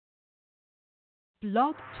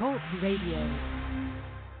Blog Talk Radio.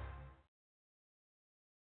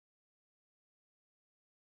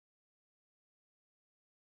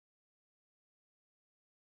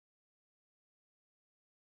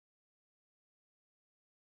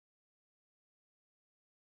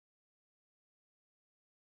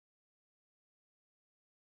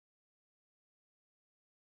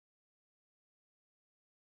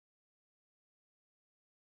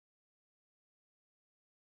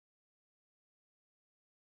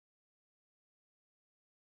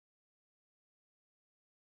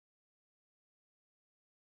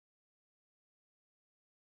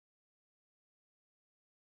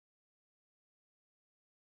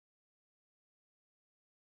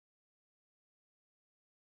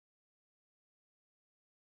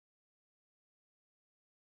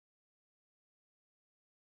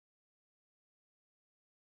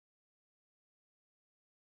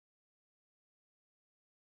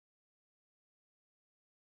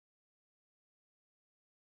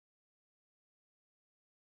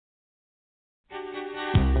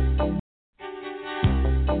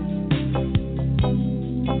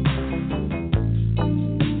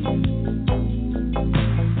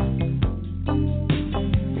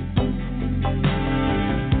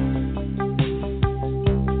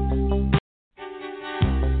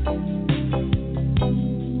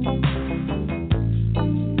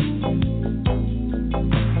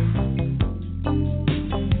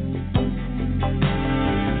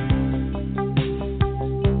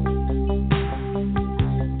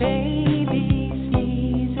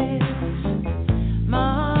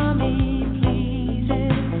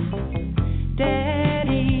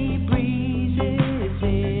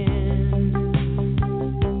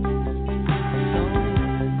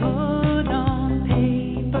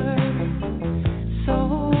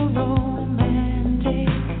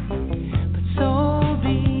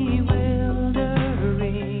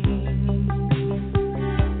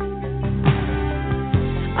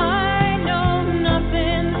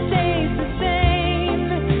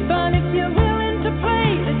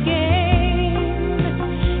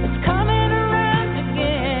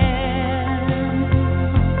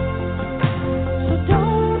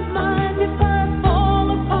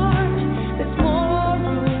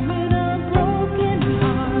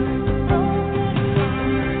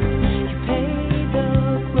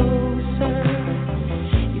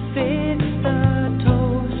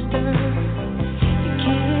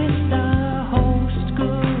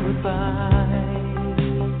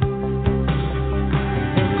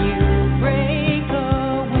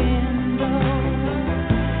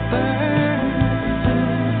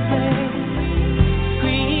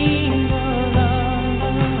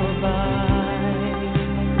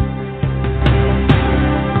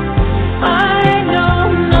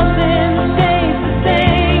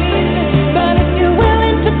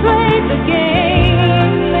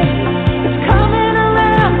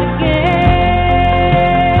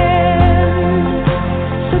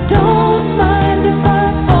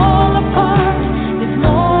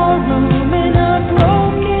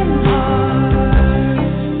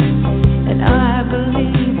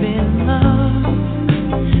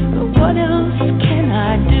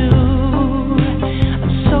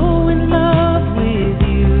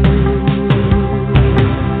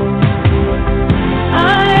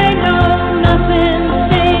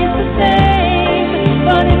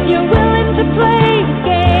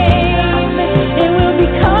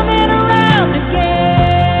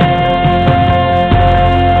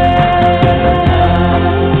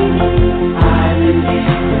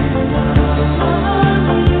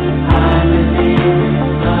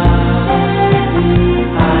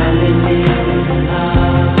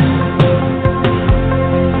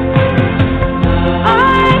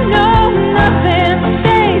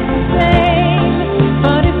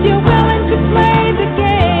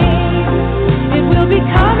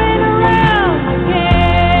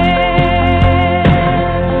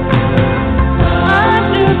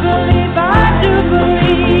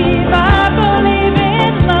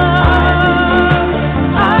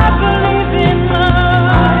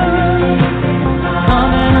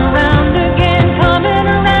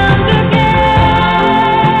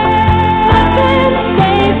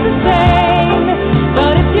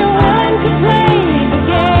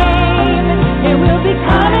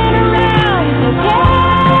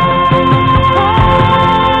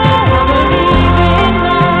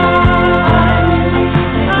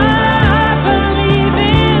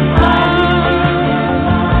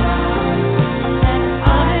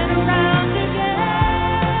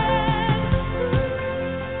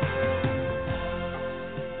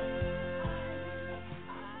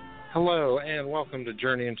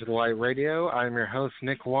 Journey into the Light Radio. I'm your host,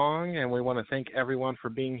 Nick Wong, and we want to thank everyone for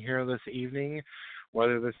being here this evening.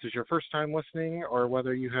 Whether this is your first time listening or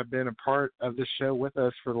whether you have been a part of this show with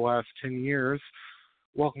us for the last 10 years,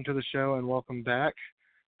 welcome to the show and welcome back.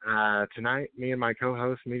 Tonight, me and my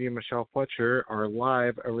co-host, medium Michele Fletcher, are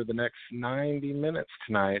live over the next 90 minutes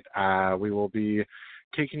tonight. We will be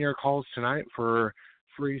taking your calls tonight for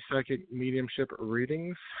free psychic mediumship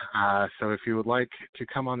readings. So if you would like to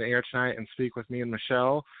come on the air tonight and speak with me and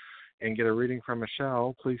Michele and get a reading from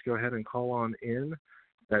Michele, please go ahead and call on in.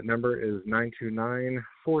 That number is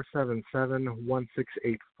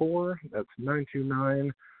 929-477-1684. That's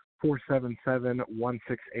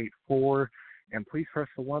 929-477-1684. And please press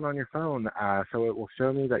the 1 on your phone so it will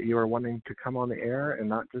show me that you are wanting to come on the air and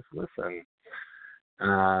not just listen.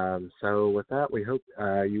 So with that, we hope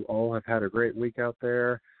you all have had a great week out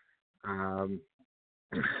there.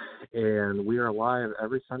 And we are live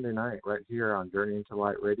every Sunday night right here on Journey into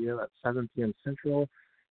Light Radio at 7 p.m. Central,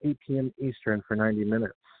 8 p.m. Eastern for 90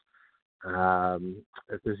 minutes.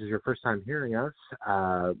 If this is your first time hearing us,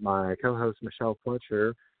 my co-host Michele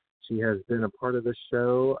Fletcher, she has been a part of this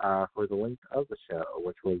show for the length of the show,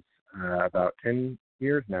 which was about 10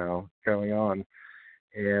 years now going on.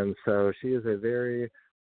 And so she is a very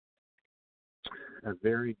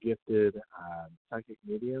gifted psychic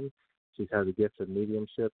medium. She's had the gift of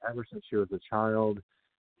mediumship ever since she was a child.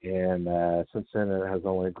 And since then it has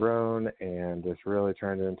only grown and just really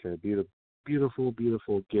turned into a beautiful,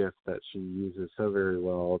 beautiful gift that she uses so very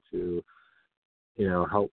well to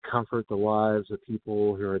help comfort the lives of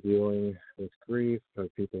people who are dealing with grief,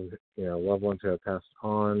 of people, loved ones who have passed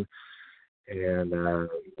on, and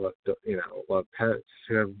what pets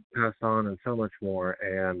who have passed on, and so much more.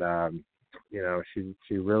 And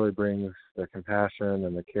she really brings the compassion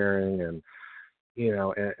and the caring, and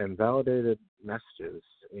and validated messages,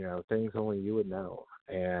 things only you would know,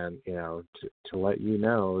 and to let you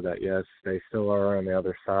know that yes, they still are on the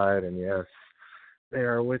other side, and yes, they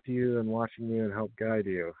are with you and watching you and help guide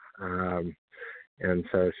you. And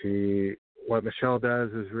so what Michele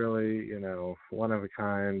does is really, one of a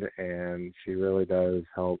kind, and she really does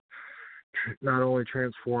help not only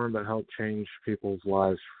transform, but help change people's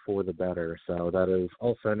lives for the better. So that is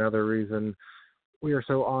also another reason we are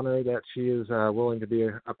so honored that she is willing to be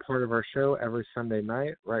a part of our show every Sunday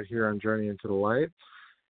night right here on Journey into the Light.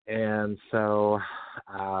 And so,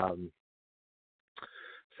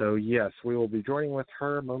 yes, we will be joining with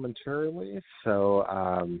her momentarily. So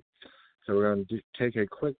we're going to take a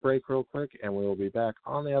quick break real quick, and we will be back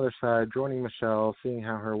on the other side, joining Michele, seeing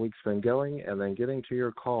how her week's been going, and then getting to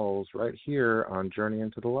your calls right here on Journey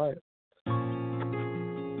into the Light.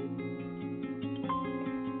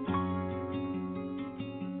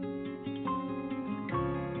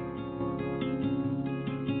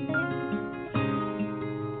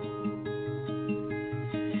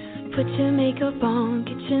 Put your makeup on,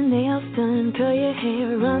 get your nails done, curl your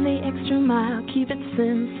hair, run the extra mile, keep it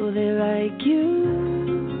slim so they like you,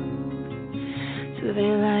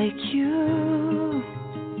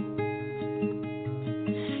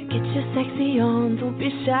 Get your sexy on, don't be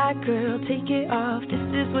shy girl, take it off,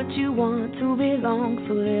 this is what you want to belong,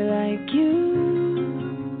 so they like you,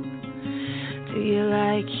 do you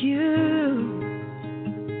like you?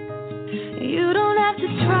 You don't have to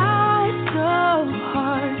try so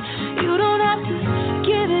hard. You don't have to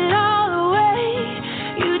give it all away.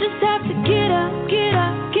 You just have to get up, get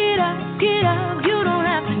up, get up, get up. You don't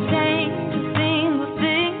have to change a single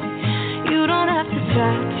thing. You don't have to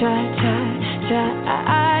try.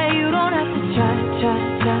 You don't have to try.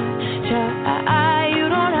 You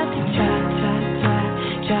don't have to try.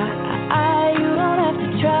 You don't have to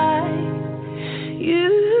try. You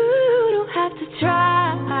don't have to try.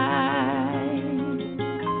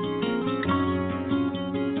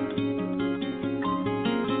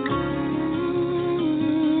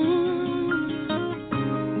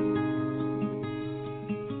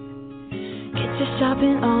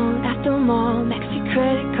 Shopping on at the mall, maxi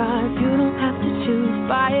credit cards, you don't have to choose,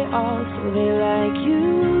 buy it all, so they like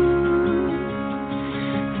you,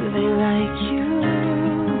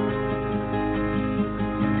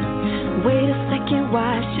 Wait a second,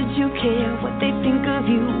 why should you care what they think of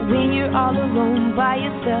you when you're all alone by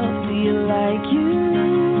yourself? Do you like you?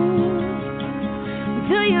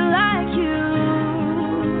 Do you like you?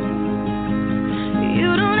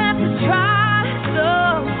 You don't have to try so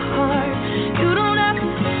hard. You don't have to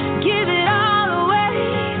give it all away.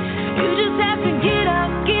 You just have to get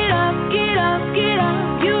up, get up, get up, get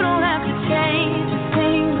up. You don't have to change a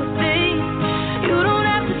single thing. You don't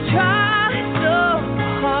have to try so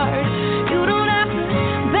hard. You don't have to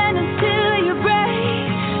bend until you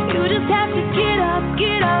break. You just have to get up,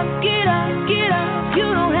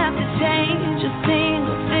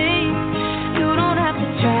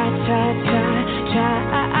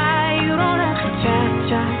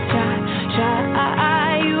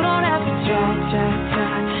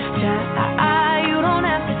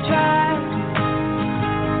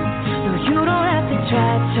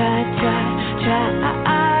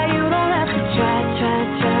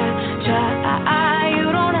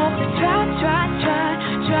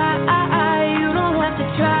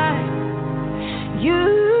 You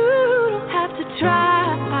don't have to try.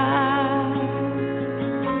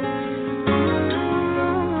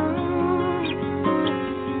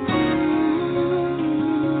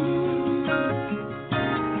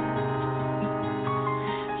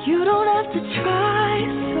 You don't have to try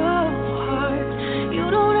so hard. You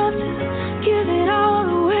don't have to give it all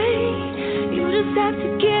away. You just have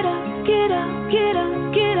to get up, get up, get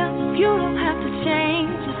up, get up. You don't have to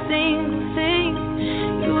change a single thing.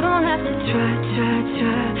 You don't have to try.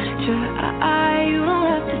 You don't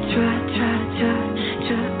have to try.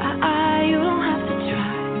 You don't have to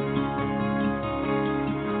try.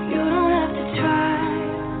 You don't have to try.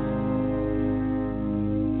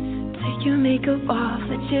 Take your makeup off,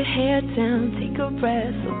 let your hair down, take a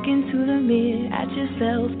breath, look into the mirror at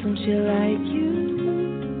yourself. Don't you like you?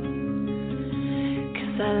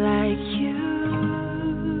 'Cause I like you.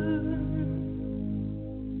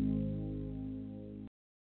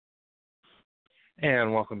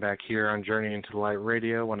 And welcome back here on Journey into the Light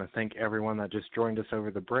Radio. I want to thank everyone that just joined us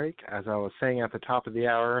over the break. As I was saying at the top of the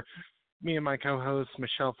hour, me and my co-host,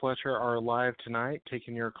 Michele Fletcher, are live tonight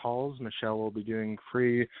taking your calls. Michele will be doing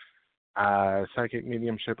free psychic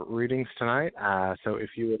mediumship readings tonight. So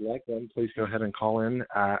if you would like them, please go ahead and call in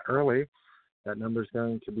early. That number is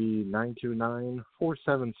going to be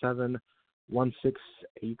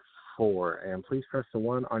 929-477-1684. And please press the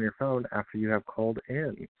 1 on your phone after you have called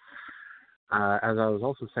in. As I was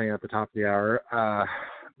also saying at the top of the hour,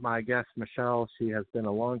 my guest, Michele, she has been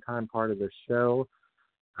a long-time part of this show,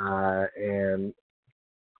 and,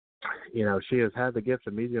 you know, she has had the gift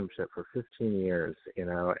of mediumship for 15 years, you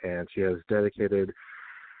know, and she has dedicated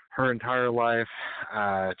her entire life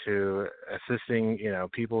to assisting, you know,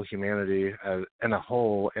 people, humanity in a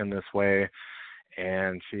whole in this way.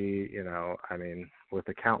 And she, you know, I mean, with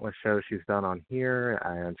the countless shows she's done on here,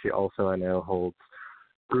 and she also, I know, holds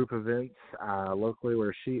group events locally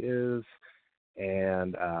where she is,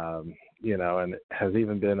 and you know, and has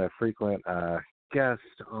even been a frequent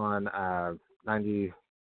guest on 90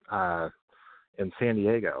 in San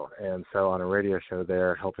Diego, and so on a radio show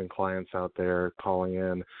there, helping clients out there, calling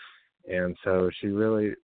in, and so she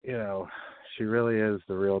really, you know, she really is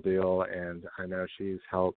the real deal, and I know she's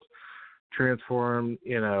helped transform,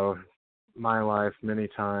 you know, my life many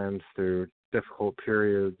times through difficult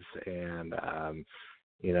periods, and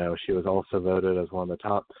you know, she was also voted as one of the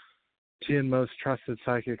top 10 most trusted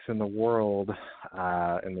psychics in the world,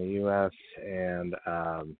 in the U.S., and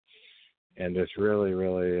just really,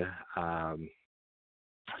 really,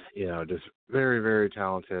 you know, just very, very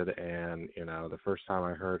talented. And, you know, the first time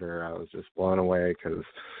I heard her, I was just blown away because,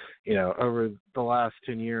 you know, over the last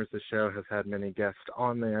 10 years, the show has had many guests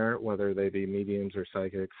on there, whether they be mediums or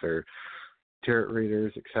psychics or tarot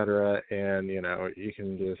readers, etc. And, you know, you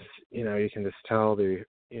can just tell the,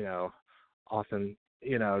 you know, often,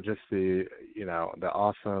 you know, just the, you know, the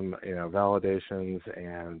awesome, you know, validations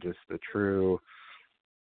and just the true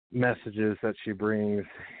messages that she brings,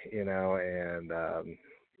 you know, and,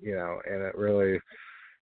 you know, and it really,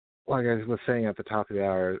 like I was saying at the top of the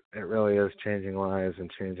hour, it really is changing lives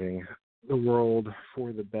and changing the world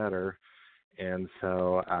for the better. And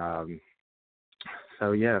so,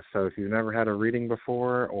 so if you've never had a reading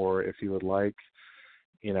before, or if you would like,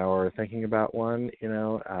 you know, or thinking about one, you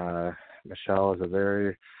know, Michele is a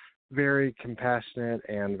very, very compassionate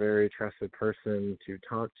and very trusted person to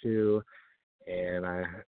talk to, and I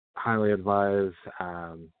highly advise,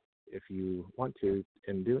 if you want to,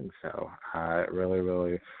 in doing so. It really,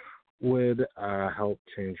 really would help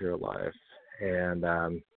change your life. And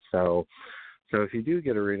so if you do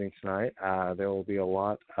get a reading tonight, there will be a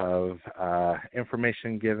lot of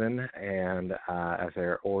information given, and as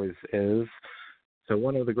there always is. So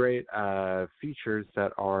one of the great features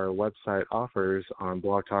that our website offers on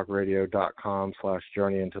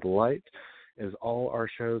blogtalkradio.com/journeyintothe-light is all our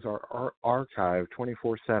shows are archived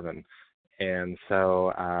 24/7. And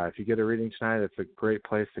so if you get a reading tonight, it's a great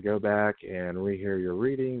place to go back and rehear your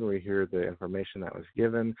reading, rehear the information that was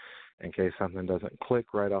given in case something doesn't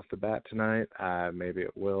click right off the bat tonight. Maybe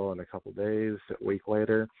it will in a couple days, a week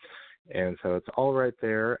later. And so it's all right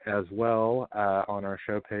there as well on our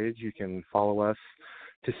show page. You can follow us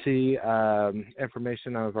to see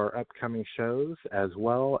information of our upcoming shows as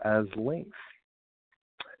well as links.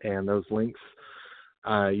 And those links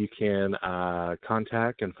you can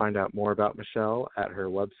contact and find out more about Michele at her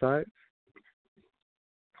website,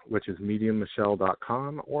 which is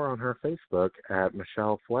mediummichele.com, or on her Facebook at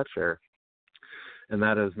Michele Fletcher. And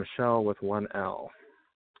that is Michele with one L.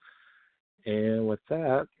 And with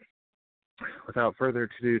that, without further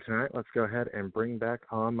ado tonight, let's go ahead and bring back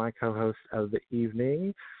on my co-host of the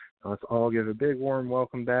evening, let's all give a big warm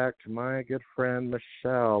welcome back to my good friend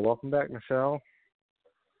Michele. Welcome back, Michele.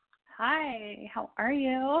 Hi, how are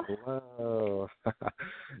you? Hello.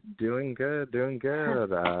 Doing good, doing good.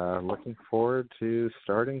 Looking forward to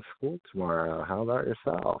starting school tomorrow. How about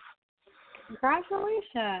yourself?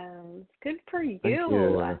 Congratulations. Good for you. Thank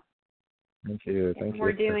you. Thank you. Thank We're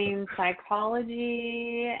you. doing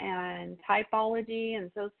psychology and typology and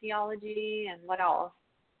sociology and what else?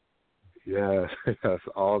 Yes, yes,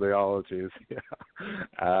 all the ologies.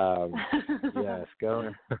 Yeah. Yes,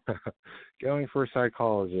 going for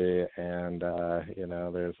psychology, and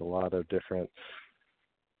there's a lot of different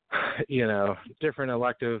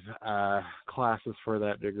elective classes for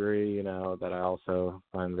that degree, that I also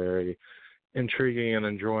find very intriguing and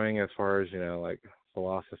enjoying, as far as, like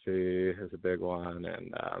philosophy is a big one,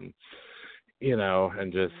 and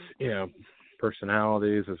and just,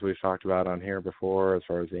 personalities, as we've talked about on here before, as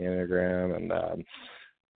far as the Enneagram, and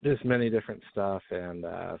just many different stuff. And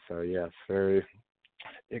so, yes, very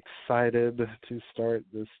excited to start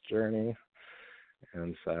this journey.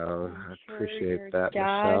 And so I appreciate that,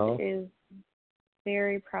 Michele. Dad is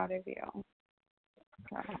very proud of you.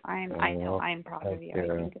 So I know I'm proud of you. I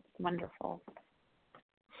think it's wonderful.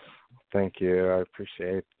 Thank you. I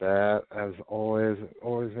appreciate that. As always, it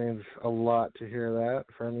always means a lot to hear that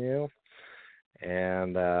from you.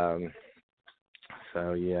 And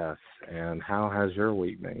so, yes. And how has your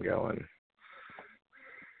week been going?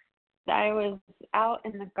 I was out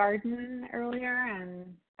in the garden earlier,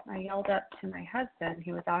 and I yelled up to my husband.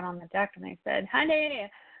 He was out on the deck, and I said, "Honey,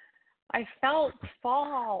 I felt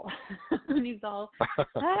fall." And he's all,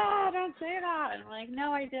 "Don't say that." And I'm like,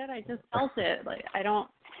 "No, I did. I just felt it. Like, I don't,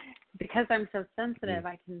 because I'm so sensitive,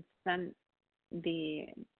 I can sense the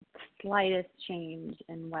slightest change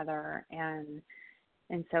in weather, and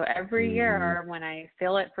so every year when I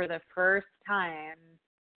feel it for the first time,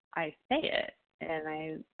 I say it, and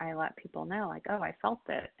I let people know, like, oh, I felt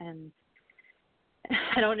it, and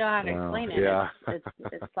I don't know how to explain it. Yeah.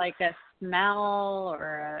 It's like a smell,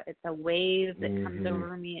 or it's a wave that comes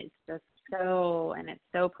over me. It's just so, and it's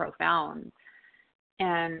so profound,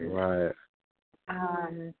 and right.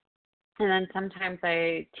 And then sometimes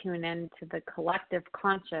I tune into the collective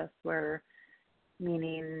conscious, where,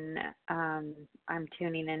 meaning I'm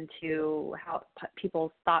tuning into how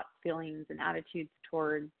people's thoughts, feelings, and attitudes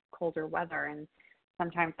toward colder weather. And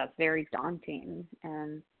sometimes that's very daunting.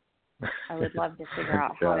 And I would love to figure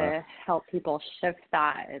out how to help people shift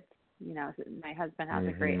that. It's, my husband has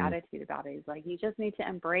a great attitude about it. He's like, you just need to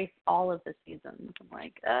embrace all of the seasons. I'm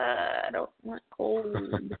like, I don't want cold.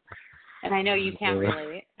 And I know you can't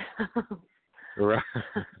relate. Right.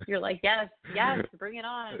 You're like, yes, bring it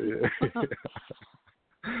on.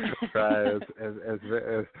 Right.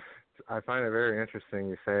 I find it very interesting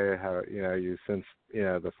you say how, you sense,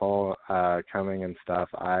 the fall coming and stuff.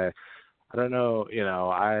 I don't know,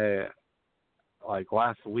 I, like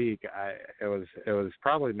last week, it was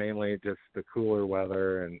probably mainly just the cooler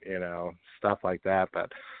weather and, stuff like that.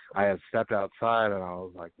 But I had stepped outside and I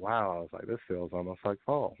was like, wow, I was like, this feels almost like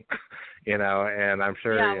fall, and I'm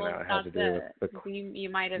sure, it had to do with you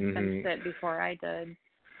might have sensed it before I did.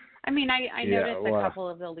 I mean, I noticed a couple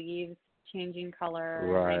of the leaves changing color.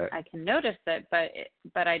 Right. And I can notice it,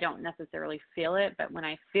 but I don't necessarily feel it. But when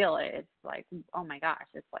I feel it, it's like, oh my gosh,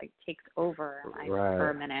 it's like takes over for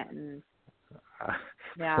a minute. And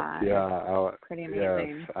it's pretty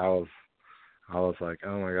amazing. Yes, I was like,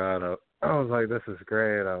 oh my God, I was like, this is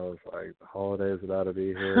great. I was like, the holidays about to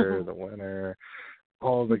be here, the winter,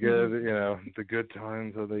 all the good, the good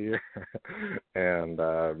times of the year. And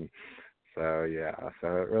so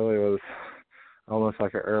it really was almost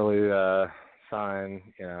like an early sign,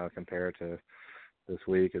 compared to this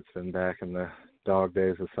week. It's been back in the dog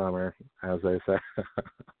days of summer, as they say.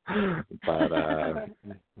 But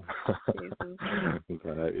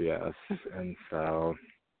yes, and so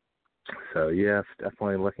yes,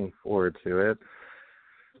 definitely looking forward to it.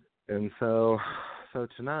 And so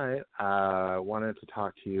tonight I wanted to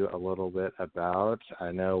talk to you a little bit about,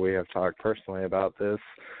 I know we have talked personally about this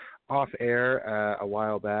off air a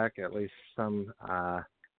while back, at least some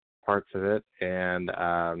parts of it, and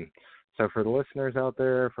so for the listeners out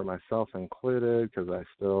there, for myself included, because I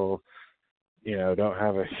still, don't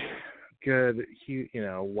have a good,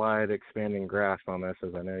 wide expanding grasp on this,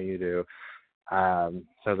 as I know you do.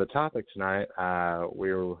 So the topic tonight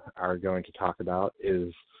we are going to talk about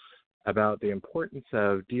is about the importance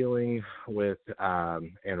of dealing with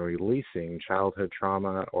and releasing childhood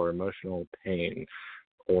trauma or emotional pain,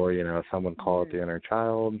 or, some would call it the inner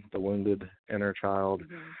child, the wounded inner child.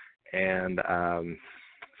 And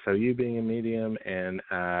so you being a medium, and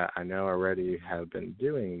I know already you have been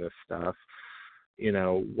doing this stuff,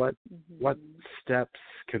 what steps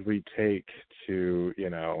could we take to,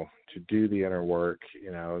 to do the inner work,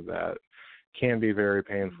 that can be very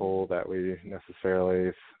painful, that we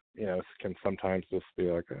necessarily, can sometimes just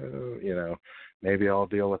be like, oh, maybe I'll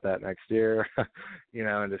deal with that next year,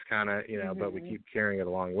 and just kind of, but we keep carrying it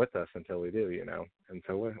along with us until we do, And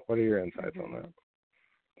so what are your insights on that?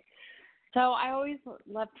 So I always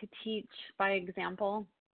love to teach by example.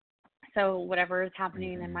 So whatever is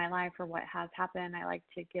happening in my life or what has happened, I like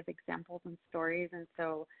to give examples and stories. And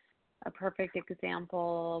so a perfect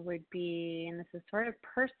example would be, and this is sort of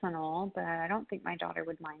personal, but I don't think my daughter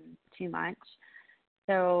would mind too much.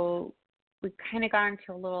 So we kind of got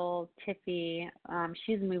into a little tiffy.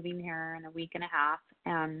 She's moving here in a week and a half,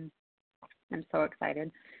 and I'm so excited.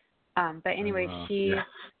 But anyway,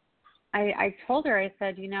 I told her, I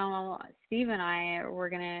said, Steve and I were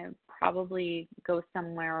going to probably go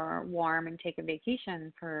somewhere warm and take a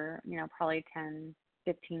vacation for, probably 10,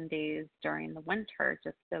 15 days during the winter,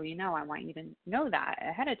 just so I want you to know that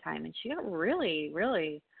ahead of time. And she got really,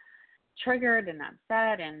 really triggered and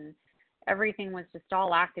upset, and everything was just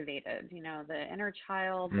all activated, the inner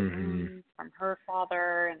child, the wounds from her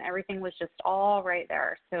father, and everything was just all right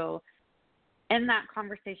there. So in that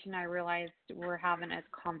conversation, I realized we're having a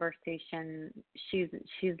conversation. She's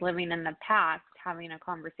living in the past, having a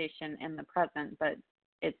conversation in the present, but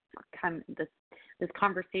it's this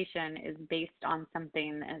conversation is based on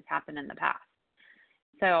something that has happened in the past.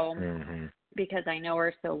 So because I know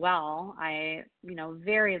her so well, I,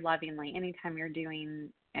 very lovingly, anytime you're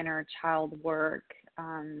doing inner child work,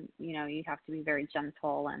 you have to be very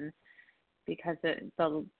gentle, and because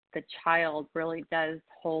the child really does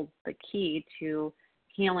hold the key to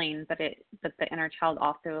healing, but the inner child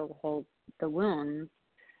also holds the wounds,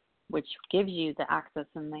 which gives you the access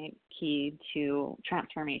and the key to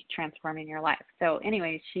transforming your life. So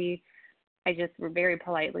anyway, I just very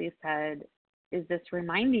politely said, is this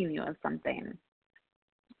reminding you of something?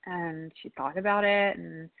 And she thought about it,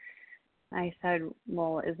 and I said,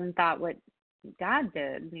 well, isn't that what Dad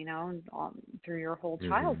did, through your whole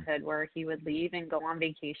childhood, where he would leave and go on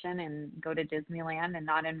vacation and go to Disneyland and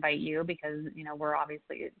not invite you because, we're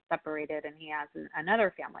obviously separated and he has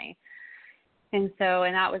another family. And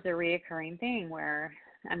that was a reoccurring thing where,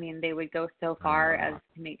 they would go so far as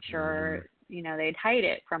to make sure, they'd hide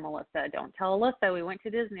it from Alyssa. Don't tell Alyssa we went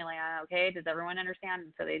to Disneyland, okay? Does everyone understand?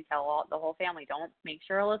 And so they'd tell the whole family, don't make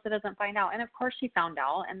sure Alyssa doesn't find out. And of course she found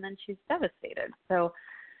out, and then she's devastated. So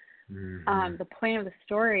the point of the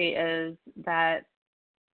story is that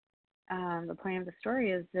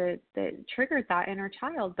it triggered that inner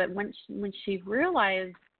child. But when she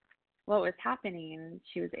realized what was happening,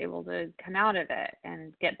 she was able to come out of it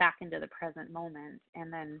and get back into the present moment.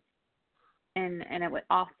 And then, and it would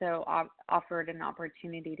also offered an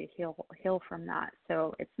opportunity to heal from that.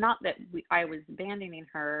 So it's not that I was abandoning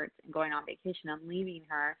her and going on vacation and leaving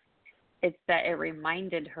her. It's that it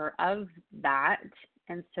reminded her of that.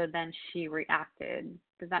 And so then she reacted.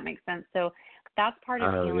 Does that make sense? So that's part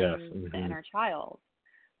of healing the inner child.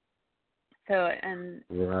 So, and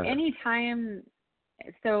anytime,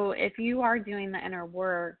 so if you are doing the inner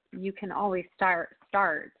work, you can always start,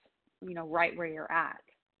 right where you're at.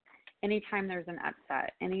 Anytime there's an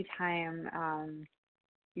upset, anytime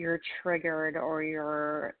you're triggered or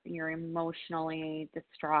you're emotionally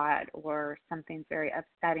distraught or something's very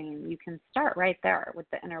upsetting, you can start right there with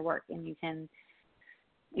the inner work, and you can,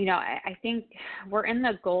 I think we're in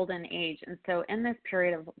the golden age. And so in this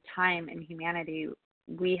period of time in humanity,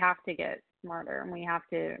 we have to get smarter, and we have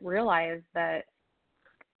to realize that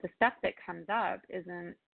the stuff that comes up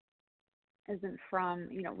isn't from,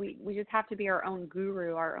 we just have to be our own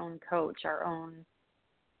guru, our own coach, our own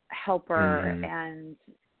helper,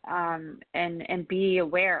 and be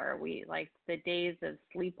aware. We, like, the days of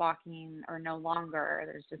sleepwalking are no longer.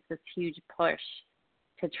 There's just this huge push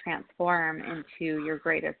to transform into your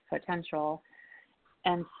greatest potential.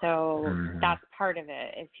 And so that's part of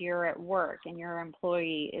it. If you're at work and your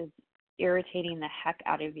employee is irritating the heck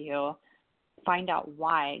out of you, find out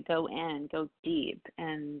why, go deep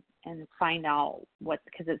and find out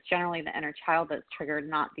because it's generally the inner child that's triggered,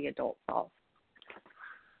 not the adult self.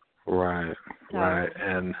 Right.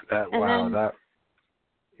 And that,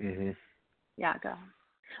 Yeah, go.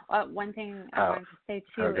 One thing I wanted to say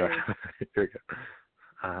too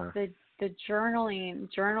is the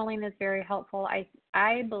journaling is very helpful.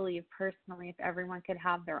 I believe personally, if everyone could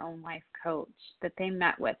have their own life coach that they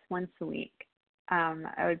met with once a week,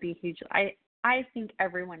 it would be huge. I think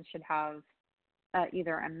everyone should have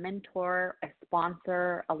either a mentor, a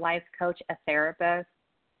sponsor, a life coach, a therapist,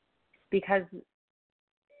 because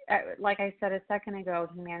like I said a second ago,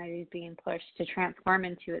 humanity is being pushed to transform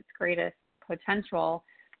into its greatest potential.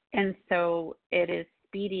 And so it is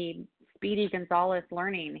Speedy Gonzalez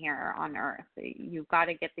learning here on Earth. You've got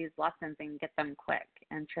to get these lessons and get them quick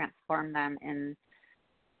and transform them and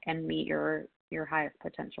meet your highest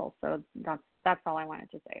potential. So that's all I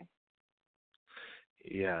wanted to say.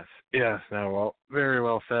 Yes. No, well, very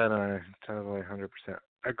well said. I totally 100%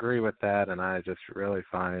 agree with that. And I just really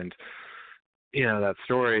find, that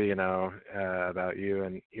story, about you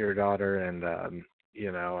and your daughter and, and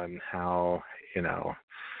how,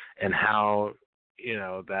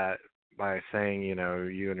 that by saying,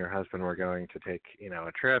 you and your husband were going to take,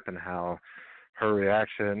 a trip, and how her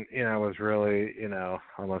reaction, was really,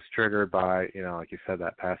 almost triggered by, like you said,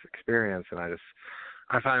 that past experience. And I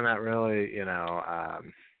find that really,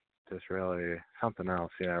 just really something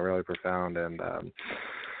else, really profound. And,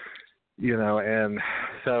 and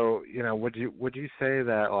so, would you say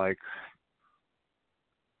that, like,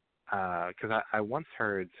 because I once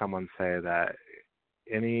heard someone say that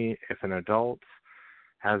if an adult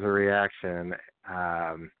has a reaction,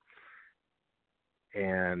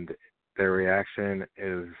 and their reaction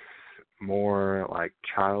is more like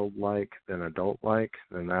childlike than adult-like,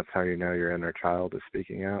 then that's how you know your inner child is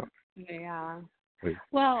speaking out. Yeah.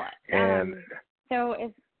 Well, and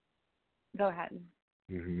so go ahead.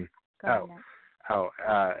 Mm-hmm. Go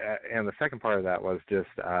ahead. And the second part of that was just,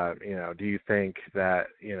 do you think that,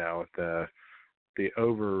 the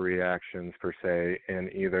overreactions per se in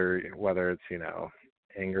either, whether it's,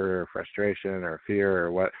 anger or frustration or fear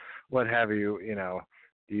or what have you,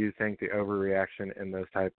 do you think the overreaction in those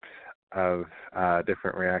types of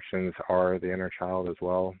different reactions are the inner child as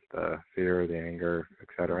well, the fear, the anger,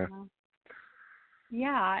 etc.?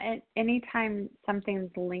 Yeah, and anytime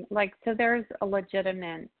something's linked, like, so there's a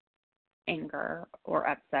legitimate anger or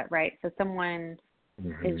upset, right? So someone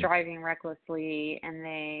is driving recklessly and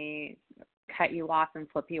they cut you off and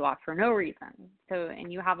flip you off for no reason. So,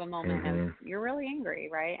 and you have a moment of, you're really angry,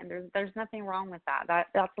 right? And there's nothing wrong with that.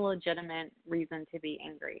 That's a legitimate reason to be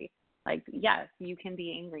angry. Like, yes, you can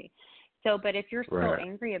be angry. So, but if you're still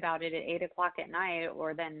angry about it at 8:00 at night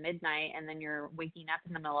or then midnight, and then you're waking up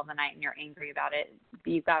in the middle of the night and you're angry about it,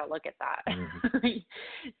 you've got to look at that.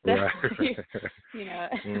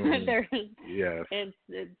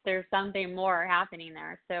 There's something more happening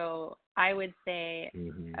there. So I would say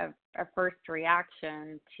a first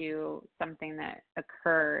reaction to something that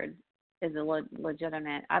occurred is a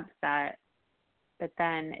legitimate upset, but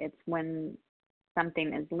then it's when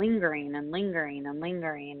something is lingering and lingering and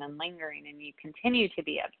lingering and lingering, and you continue to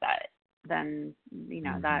be upset, then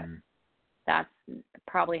that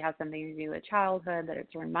probably has something to do with childhood, that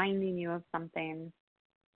it's reminding you of something.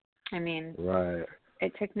 I mean,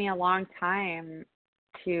 it took me a long time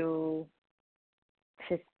to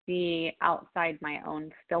see outside my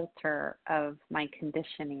own filter of my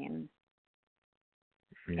conditioning.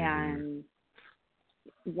 And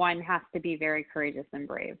one has to be very courageous and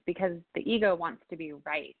brave, because the ego wants to be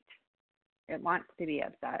right. It wants to be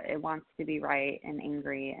upset. It wants to be right and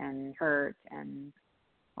angry and hurt and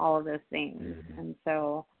all of those things. And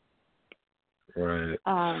so, And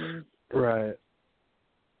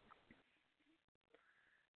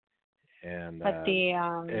but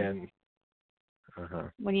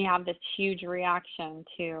when you have this huge reaction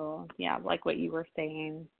to, like what you were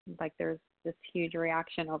saying, like there's this huge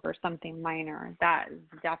reaction over something minor, that is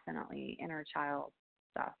definitely inner child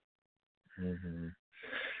stuff.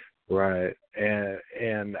 Right.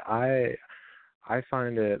 And I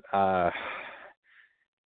find it,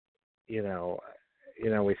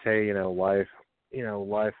 we say,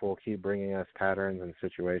 life will keep bringing us patterns and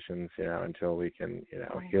situations, until we can,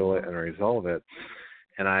 heal it and resolve it.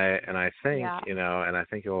 And I think, and I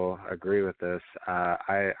think you'll agree with this.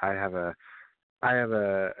 I have a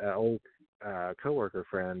old coworker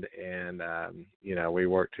friend, and we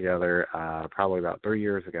worked together probably about 3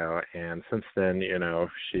 years ago, and since then,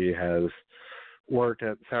 she has worked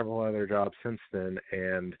at several other jobs since then,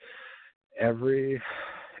 and every,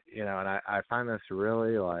 and I find this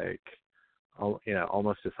really like,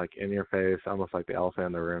 almost just like in your face, almost like the elephant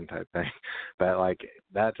in the room type thing. But like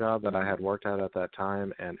that job that I had worked at that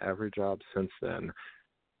time, and every job since then,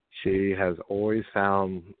 she has always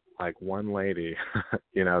found like one lady,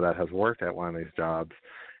 that has worked at one of these jobs,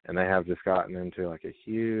 and they have just gotten into like a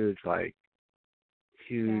huge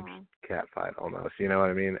cat fight almost, you know what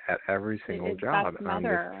I mean, at every single job. That's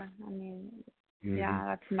mother.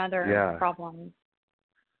 That's mother problems.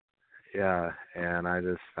 Yeah, and I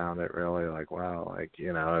just found it really like, wow, like,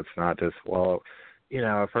 it's not just, well,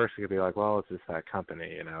 at first it could be like, well, it's just that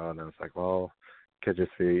company, and then it's like, well, could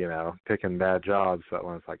just be, picking bad jobs, but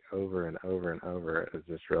when it's like over and over and over, it's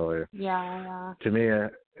just really, to me,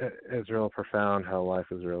 it's real profound how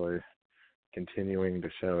life is really continuing to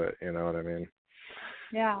show it, you know what I mean?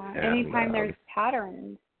 Yeah, And, anytime there's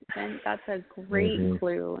patterns, then that's a great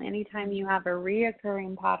clue. Anytime you have a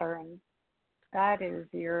reoccurring pattern, that is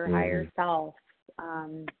your higher self,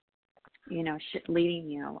 leading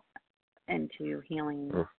you into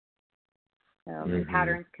healing. So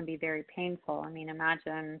patterns can be very painful. I mean,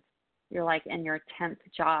 imagine you're like in your 10th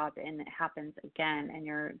job and it happens again and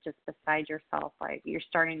you're just beside yourself. Like you're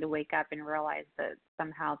starting to wake up and realize that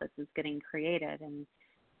somehow this is getting created, and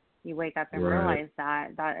you wake up and realize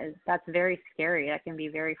that's very scary. That can be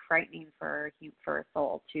very frightening for a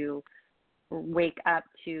soul to wake up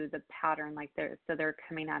to the pattern. Like they're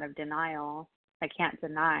coming out of denial. I can't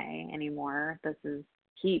deny anymore. This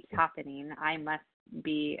keeps happening. I must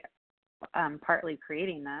be partly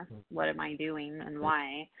creating this. What am I doing and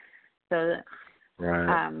why? So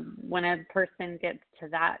when a person gets to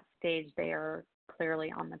that stage, they are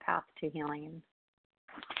clearly on the path to healing.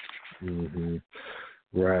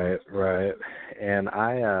 Right. And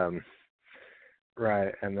I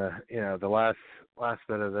and the last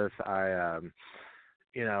bit of this, I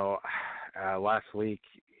last week,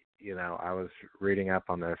 I was reading up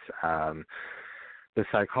on this the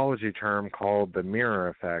psychology term called the mirror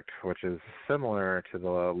effect, which is similar to the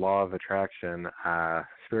law of attraction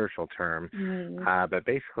spiritual term. But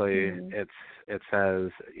basically it says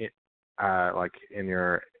like in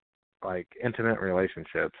your like intimate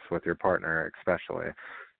relationships with your partner especially,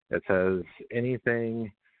 it says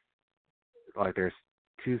anything, like there's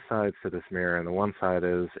two sides to this mirror, and the one side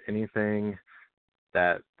is anything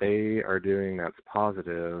that they are doing that's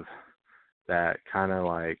positive that kind of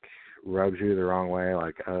like rubs you the wrong way,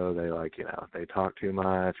 like, oh, they like, they talk too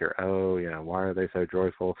much, or, oh, why are they so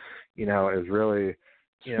joyful, is really,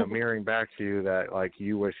 mirroring back to you that, like,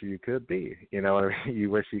 you wish you could be, what I mean? You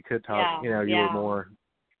wish you could talk, you were more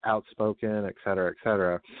outspoken, et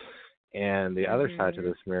cetera, and the other side to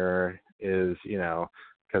this mirror is,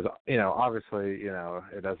 because, obviously,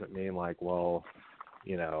 it doesn't mean like, well,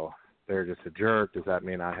 they're just a jerk. Does that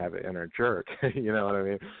mean I have an inner jerk? You know what I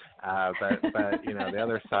mean? But the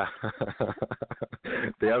other side,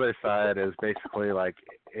 the other side is basically like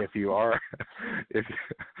if you are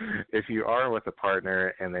with a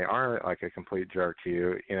partner and they are like a complete jerk to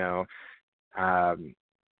you,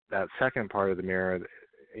 that second part of the mirror,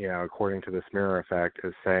 according to this mirror effect,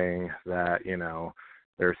 is saying that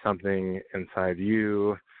there's something inside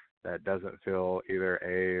you that doesn't feel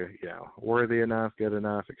either worthy enough, good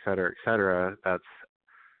enough, et cetera, that's,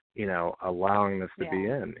 allowing this to be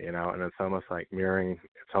in, and it's almost like mirroring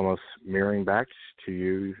back to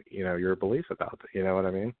you, your beliefs about it, you know what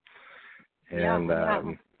I mean? And,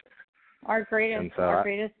 our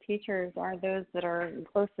greatest teachers are those that are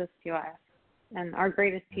closest to us. And our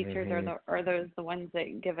greatest teachers are those the ones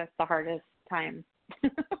that give us the hardest time.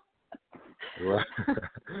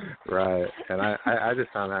 Right. And I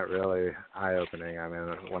just found that really eye-opening. I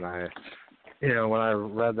mean, when I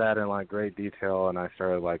read that in like great detail, and I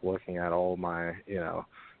started like looking at all my,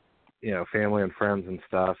 family and friends and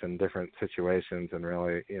stuff in different situations, and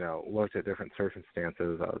really, looked at different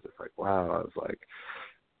circumstances, I was just like, wow. I was like,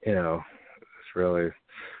 it's really,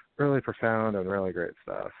 really profound and really great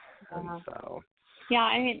stuff. And so. Yeah,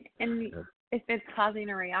 I mean, and if it's causing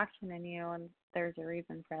a reaction in you, and there's a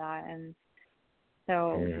reason for that, and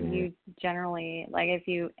so you generally, like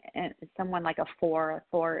someone like a 4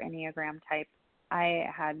 Enneagram type, I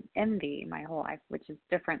had envy my whole life, which is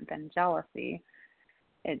different than jealousy.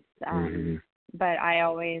 It's, but I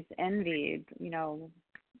always envied,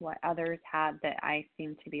 what others had that I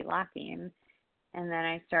seemed to be lacking. And then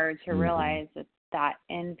I started to realize that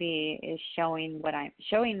envy is showing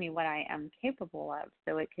me what I am capable of.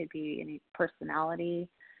 So it could be any personality.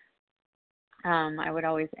 I would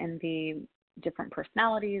always envy different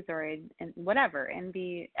personalities, or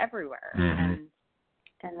envy everywhere. And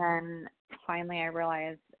then finally I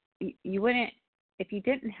realized you wouldn't, if you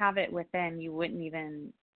didn't have it within, you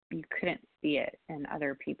couldn't see it in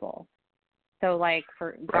other people. So like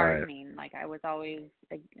for gardening, like I was always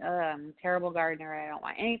I'm a terrible gardener. I don't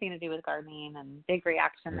want anything to do with gardening, and big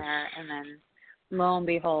reaction there. And then lo and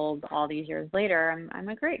behold, all these years later, I'm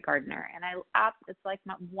a great gardener, and it's like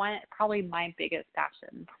probably my biggest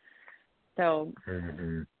passion. So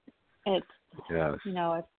it's,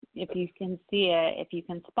 if you can see it, if you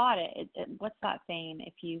can spot it, what's that saying?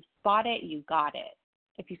 If you spot it, you got it.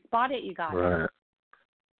 If you spot it, you got it.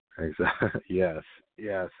 Exactly. Yes,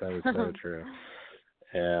 that is so true.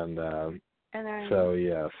 And And then So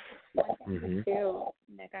yes. Mhm. too,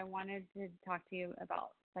 Nick, I wanted to talk to you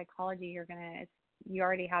about psychology. You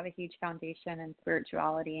already have a huge foundation in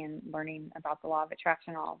spirituality and learning about the law of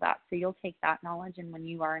attraction and all of that. So you'll take that knowledge, and when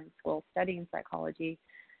you are in school studying psychology,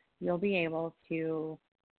 you'll be able to,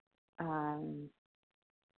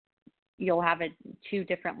 you'll have two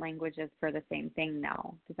different languages for the same thing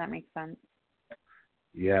now. Does that make sense?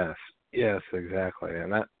 Yes. Yes, exactly.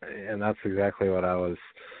 And that's exactly what I was,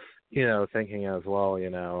 thinking as well,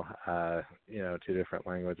 two different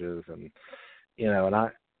languages,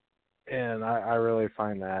 and I really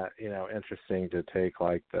find that, interesting to take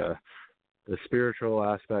like the spiritual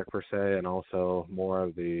aspect per se, and also more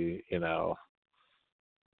of the,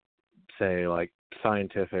 say like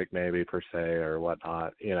scientific maybe per se or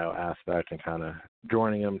whatnot, aspect, and kind of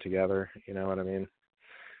joining them together, you know what I mean?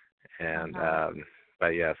 And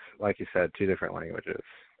but yes, like you said, two different languages,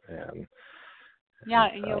 and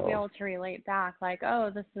and you'll so, be able to relate back, like,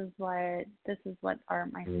 oh, this is what are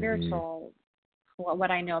my spiritual,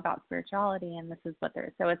 what I know about spirituality, and this is what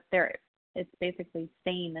they're. So it's basically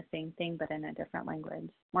saying the same thing but in a different language,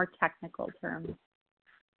 more technical terms.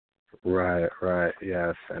 Right,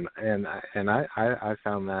 yes, and I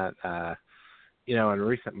found that in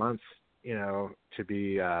recent months, to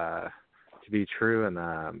be true in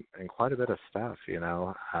quite a bit of stuff,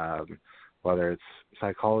 whether it's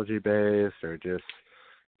psychology based or just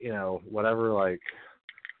whatever like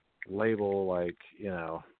label, like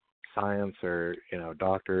science or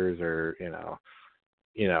doctors or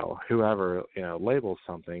whoever labels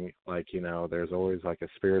something, like there's always like a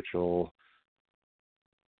spiritual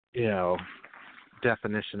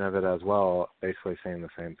definition of it as well, basically saying the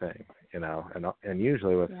same thing, and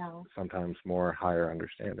usually with sometimes more higher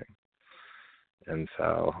understanding, and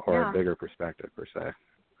so, or a bigger perspective per se,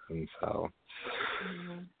 and so,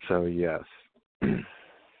 so yes,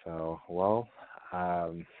 so well,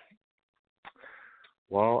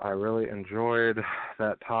 I really enjoyed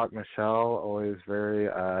that talk, Michele. Always very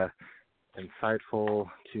insightful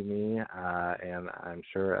to me, and I'm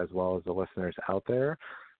sure as well as the listeners out there.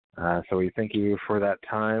 So we thank you for that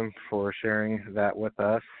time, for sharing that with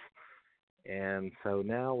us. And so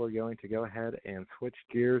now we're going to go ahead and switch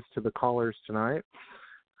gears to the callers tonight.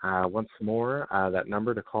 Once more, that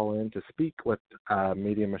number to call in to speak with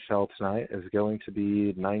Medium Michele tonight is going to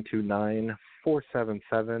be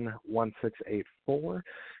 929-477-1684.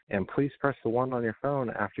 And please press the 1 on your phone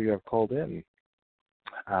after you have called in.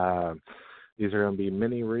 These are going to be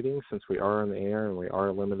mini readings since we are in the air and we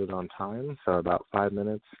are limited on time, so about 5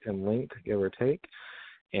 minutes in length, give or take.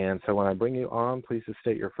 And so when I bring you on, please just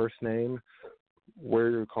state your first name,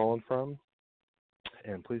 where you're calling from,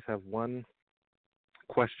 and please have one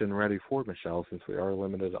question ready for Michele since we are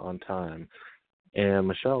limited on time. And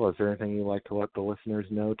Michele, is there anything you'd like to let the listeners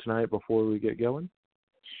know tonight before we get going?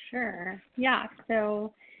 Sure. Yeah,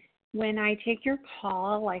 so when I take your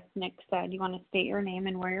call, like Nick said, you want to state your name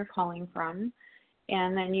and where you're calling from,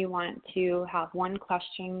 and then you want to have one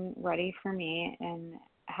question ready for me and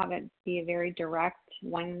have it be a very direct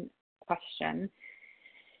one question.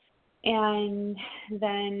 And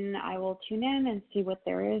then I will tune in and see what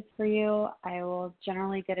there is for you. I will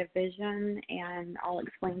generally get a vision, and I'll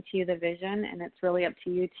explain to you the vision, and it's really up to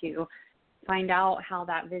you to find out how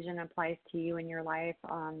that vision applies to you in your life.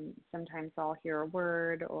 Sometimes I'll hear a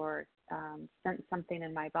word or sense something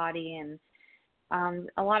in my body. And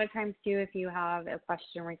a lot of times, too, if you have a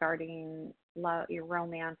question regarding your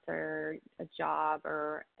romance or a job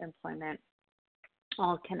or employment,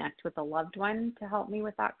 I'll connect with a loved one to help me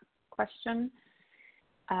with that question.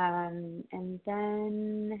 And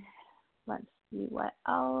then let's see what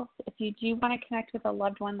else. If you do want to connect with a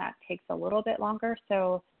loved one, that takes a little bit longer.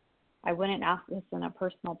 So I wouldn't ask this in a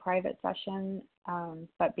personal private session,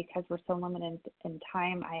 but because we're so limited in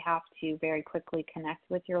time, I have to very quickly connect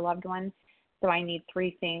with your loved one. So I need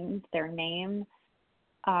 3 things: their name,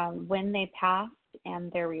 when they passed,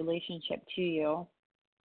 and their relationship to you.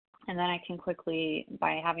 And then I can quickly,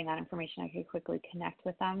 by having that information, I can quickly connect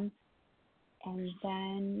with them. And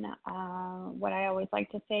then what I always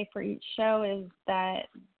like to say for each show is that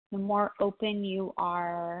the more open you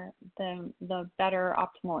are, the better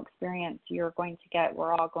optimal experience you're going to get.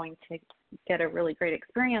 We're all going to get a really great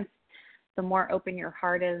experience. The more open your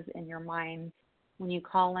heart is and your mind. When you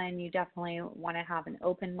call in, you definitely want to have an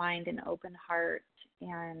open mind and open heart,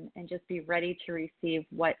 and just be ready to receive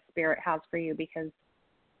what Spirit has for you, because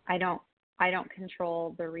I don't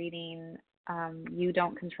control the reading. You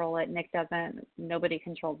don't control it. Nick doesn't. Nobody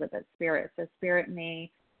controls it but Spirit. So Spirit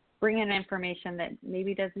may bring in information that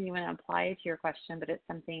maybe doesn't even apply to your question, but it's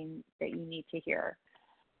something that you need to hear.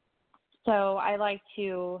 So I like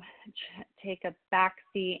to take a back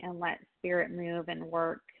seat and let Spirit move and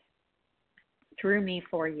work through me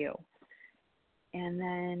for you. And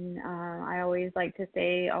then I always like to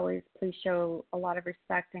say, always please show a lot of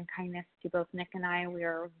respect and kindness to both Nick and I. We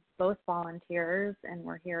are both volunteers, and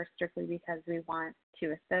we're here strictly because we want to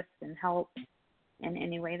assist and help in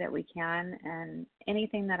any way that we can. And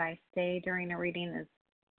anything that I say during a reading is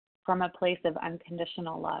from a place of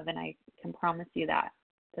unconditional love, and I can promise you that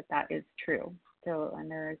is true. So, and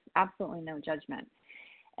there is absolutely no judgment.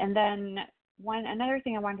 And then another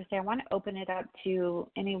thing I wanted to say, I want to open it up to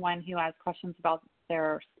anyone who has questions about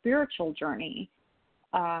their spiritual journey.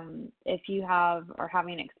 If you are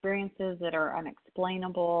having experiences that are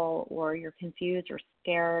unexplainable, or you're confused or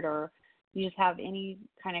scared, or you just have any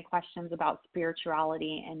kind of questions about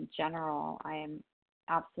spirituality in general, I am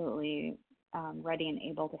absolutely ready and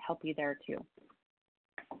able to help you there too.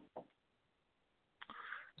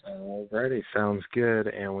 Alrighty, sounds good,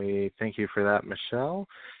 and we thank you for that, Michele.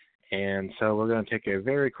 And so we're going to take a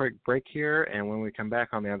very quick break here, and when we come back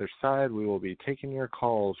on the other side, we will be taking your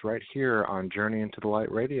calls right here on Journey into the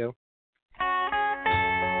Light Radio.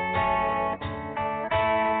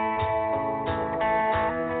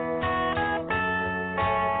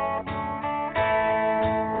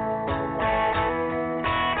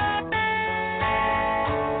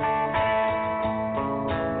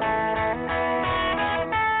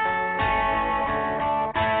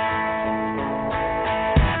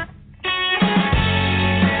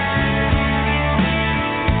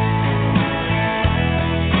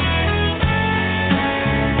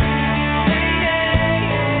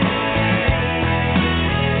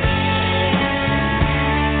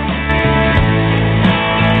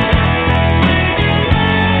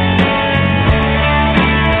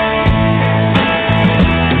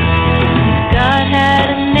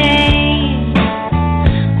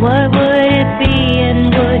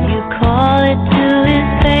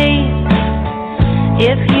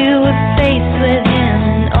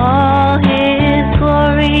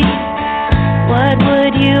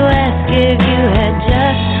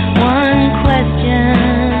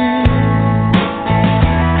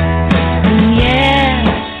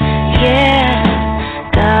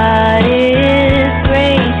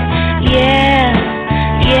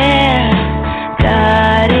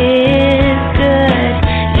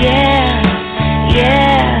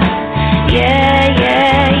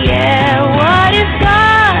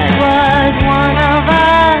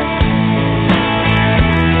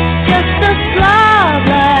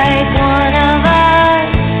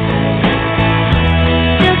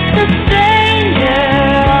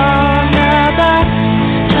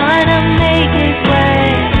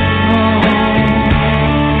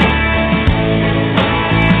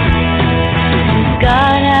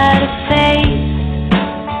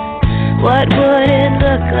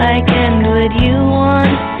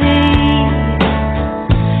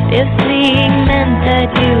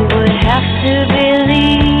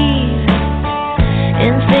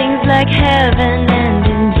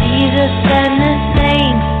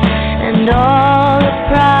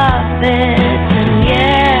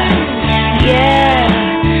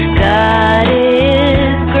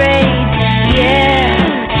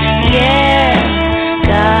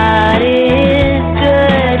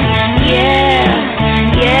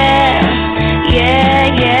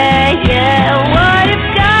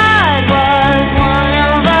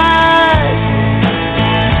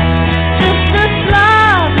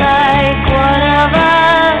 One of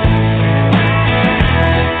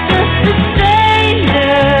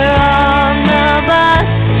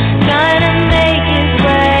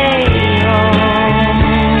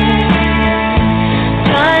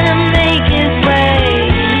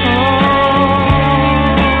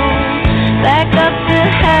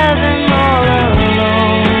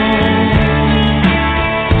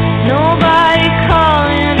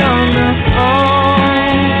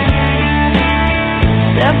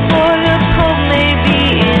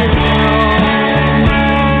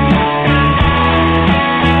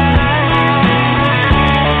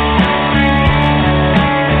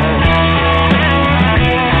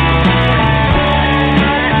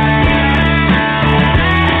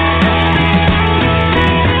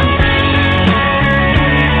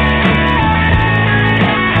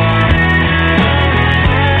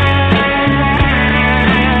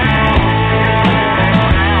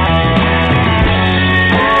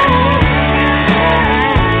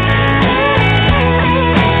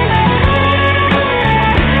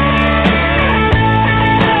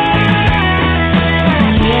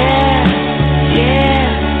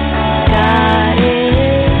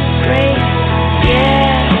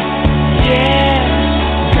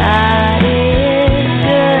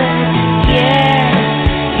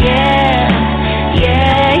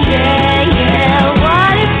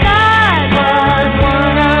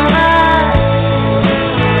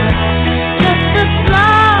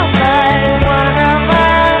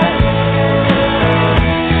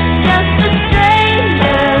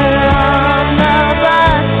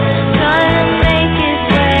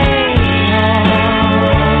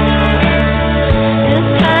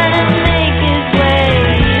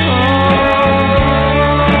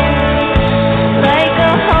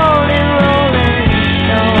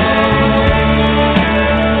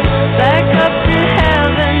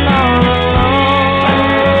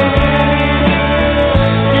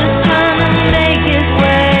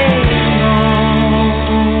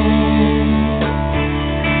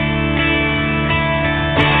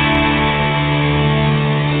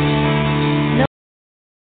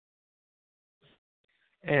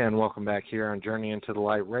welcome back here on Journey into the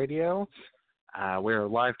Light Radio. We're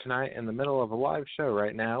live tonight in the middle of a live show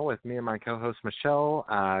right now with me and my co-host Michelle,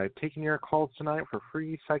 taking your calls tonight for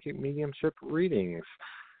free psychic mediumship readings.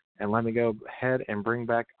 And let me go ahead and bring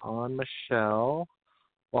back on Michelle.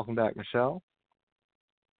 Welcome back, Michelle.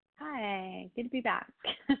 Hi, good to be back.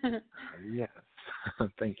 Yes,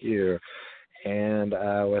 thank you. And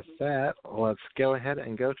with that, let's go ahead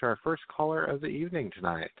and go to our first caller of the evening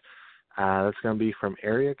tonight. That's going to be from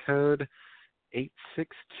area code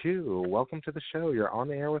 862. Welcome to the show. You're on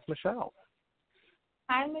the air with Michelle.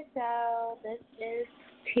 Hi, Michelle. This is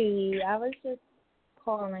T. I was just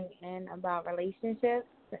calling in about relationships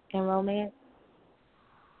and romance.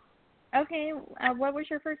 Okay, what was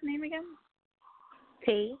your first name again?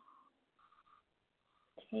 T.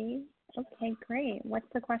 T. Okay, great.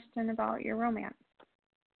 What's the question about your romance?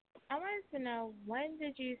 I wanted to know, when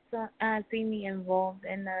did you see me involved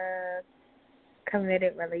in a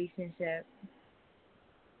committed relationship?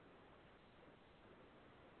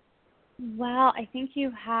 Well, I think you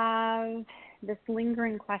have this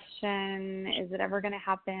lingering question, is it ever going to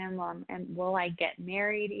happen? And will I get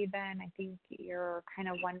married even? I think you're kind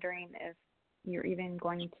of wondering if you're even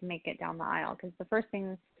going to make it down the aisle. Because the first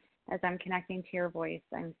thing, as I'm connecting to your voice,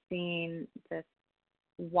 I'm seeing this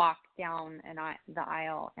walk down the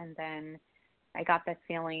aisle, and then I got this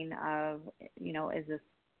feeling of, is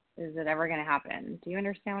it ever going to happen? Do you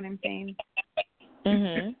understand what I'm saying?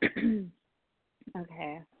 Mhm.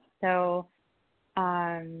 Okay, so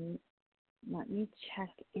let me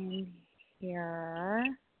check in here.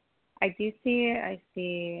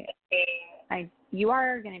 You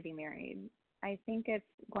are going to be married. I think it's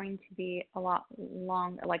going to be a lot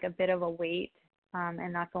long, like a bit of a wait.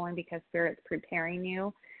 And that's only because Spirit's preparing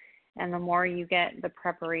you. And the more you get the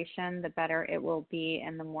preparation, the better it will be,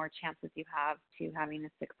 and the more chances you have to having a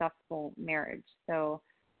successful marriage. So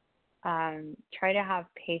try to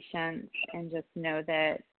have patience and just know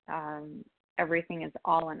that everything is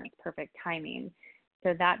all in its perfect timing.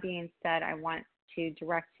 So that being said, I want to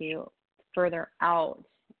direct you further out.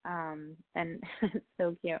 And it's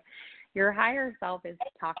so cute. Your higher self is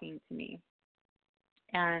talking to me.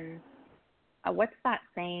 And what's that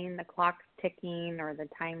saying? The clock's ticking, or the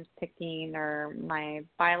time's ticking, or my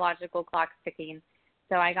biological clock's ticking.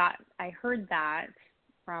 So I heard that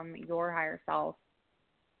from your higher self,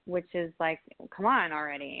 which is like, come on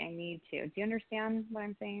already, I need to. Do you understand what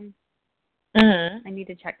I'm saying? Mhm. I need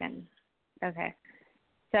to check in. Okay.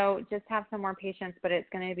 So just have some more patience, but it's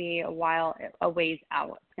going to be a ways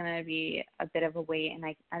out. It's going to be a bit of a wait, and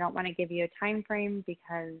I don't want to give you a time frame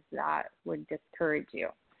because that would discourage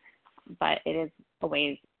you. But it is a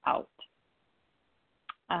ways out.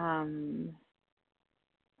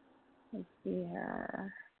 Let's see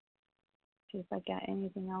here. See if I get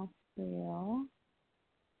anything else for you.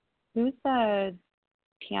 Who's the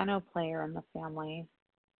piano player in the family,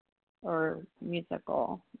 or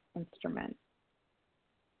musical instrument?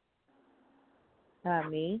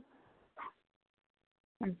 Me.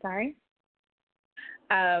 I'm sorry?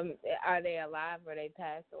 Are they alive or they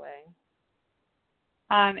passed away?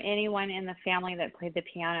 Anyone in the family that played the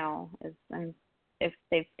piano is, and if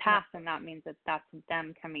they've passed, then that means that that's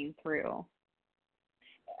them coming through.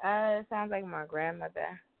 It sounds like my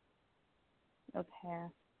grandmother.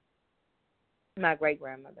 Okay. My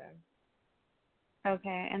great-grandmother.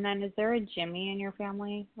 Okay, and then is there a Jimmy in your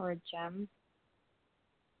family, or a Jim?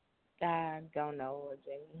 I don't know,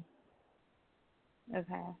 Jimmy.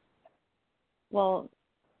 Okay. Well,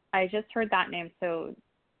 I just heard that name, so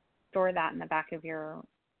store that in the back of your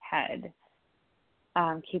head.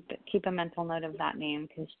 Keep a mental note of that name,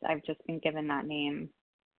 because I've just been given that name.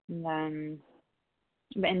 And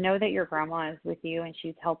know that your grandma is with you, and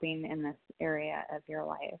she's helping in this area of your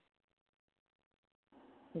life.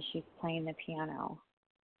 So she's playing the piano.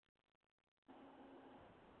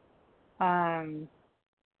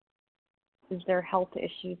 Is there health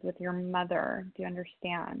issues with your mother? Do you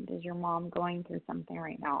understand? Is your mom going through something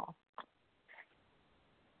right now?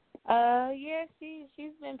 Yeah,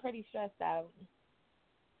 she's been pretty stressed out.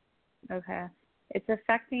 Okay. It's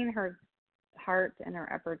affecting her heart and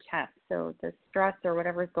her upper chest. So the stress or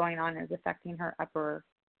whatever's going on is affecting her upper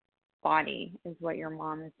body, is what your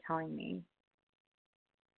mom is telling me.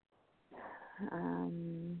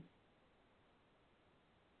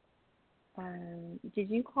 Did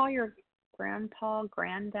you call your grandpa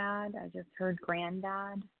granddad? I just heard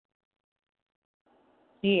granddad.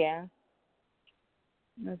 Yeah.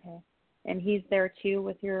 Okay. And he's there too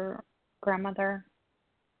with your grandmother?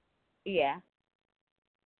 Yeah.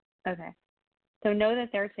 Okay. So know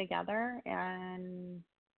that they're together, and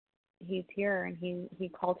he's here, and he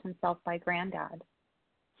calls himself by granddad.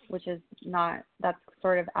 which is not, that's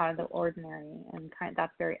sort of out of the ordinary, and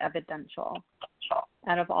that's very evidential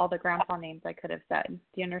out of all the grandpa names I could have said. Do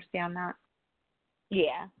you understand that?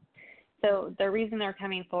 Yeah. So the reason they're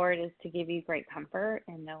coming forward is to give you great comfort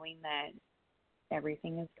in knowing that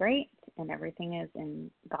everything is great and everything is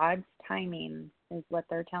in God's timing, is what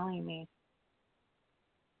they're telling me.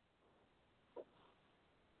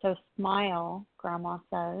 So smile, Grandma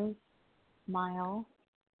says. Smile.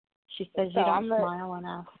 She says you don't smile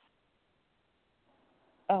enough.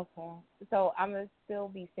 Okay. So I'm going to still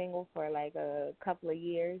be single for like a couple of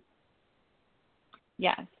years?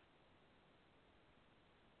 Yes.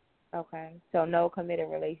 Okay. So no committed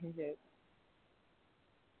relationship?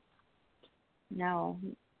 No.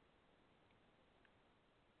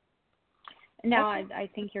 No, okay. I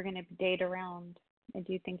think you're going to date around. I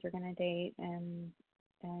do think you're going to date and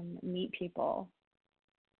meet people.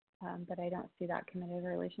 But I don't see that committed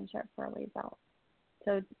relationship for a ways out.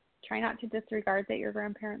 So try not to disregard that your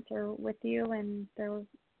grandparents are with you and they're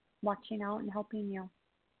watching out and helping you.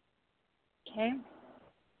 Okay?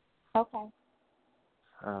 Okay.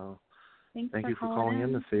 Thank you for calling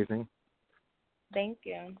in this evening. Thank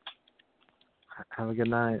you. Have a good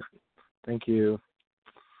night. Thank you.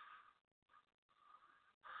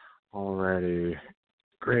 Alrighty.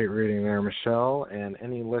 Great reading there, Michelle. And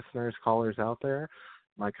any listeners, callers out there,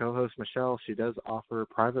 my co-host Michelle, she does offer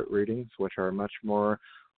private readings, which are much more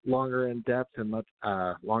longer in depth and much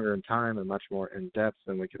longer in time and much more in depth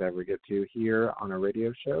than we could ever get to here on a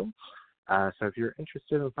radio show. So if you're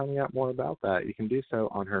interested in finding out more about that, you can do so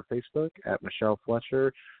on her Facebook at Michele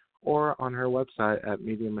Fletcher or on her website at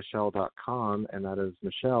mediummichelle.com, and that is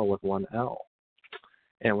Michelle with one L.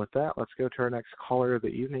 And with that, let's go to our next caller of the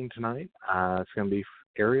evening tonight. It's going to be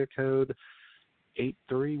area code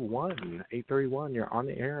 831. 831, you're on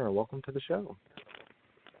the air. Welcome to the show.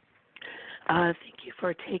 Thank you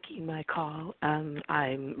for taking my call.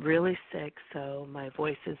 I'm really sick, so my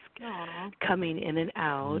voice is coming in and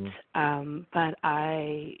out. But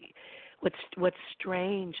what's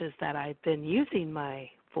strange is that I've been using my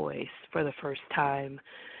voice for the first time.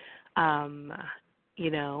 And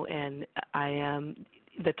I am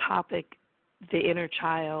the topic, the inner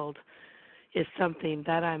child, is something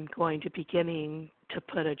that I'm going to be beginning to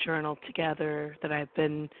put a journal together that I've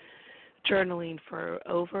been journaling for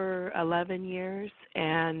over 11 years,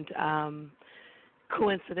 and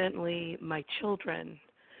coincidentally, my children.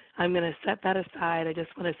 I'm going to set that aside. I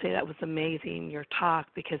just want to say that was amazing, your talk,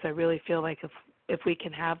 because I really feel like if we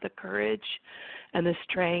can have the courage and the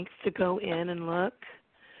strength to go in and look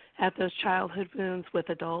at those childhood wounds with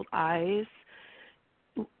adult eyes,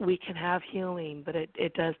 we can have healing, but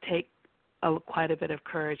it does take quite a bit of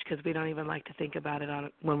courage, because we don't even like to think about it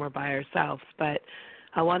when we're by ourselves. But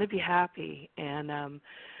I want to be happy, and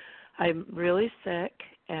I'm really sick,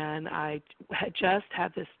 and I just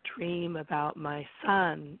had this dream about my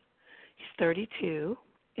son. He's 32,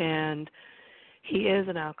 and he is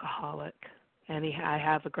an alcoholic, and I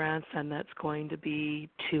have a grandson that's going to be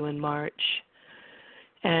 2 in March.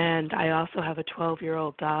 And I also have a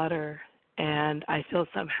 12-year-old daughter, and I feel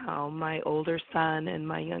somehow my older son and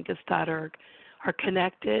my youngest daughter are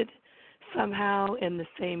connected somehow in the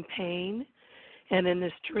same pain. And in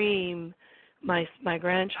this dream, my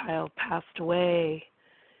grandchild passed away,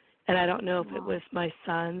 and I don't know if it was my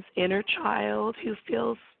son's inner child who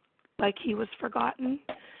feels like he was forgotten.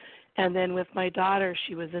 And then with my daughter,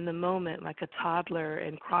 she was in the moment like a toddler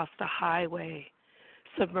and crossed a highway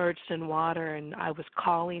submerged in water, and I was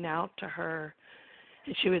calling out to her,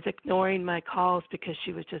 and she was ignoring my calls because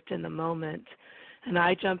she was just in the moment. And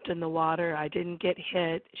I jumped in the water. I didn't get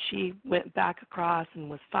hit. She went back across and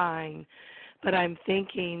was fine. But I'm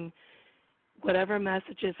thinking whatever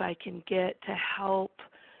messages I can get to help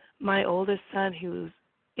my oldest son, whose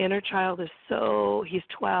inner child is he's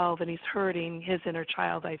 12 and he's hurting. His inner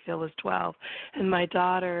child, I feel, is 12. And my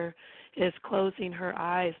daughter is closing her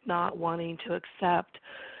eyes, not wanting to accept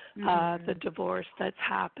the divorce that's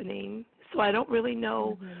happening. So I don't really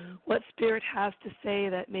know what Spirit has to say,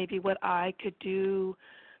 that maybe what I could do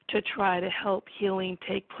to try to help healing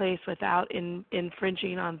take place without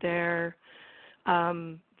infringing on their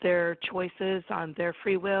choices, on their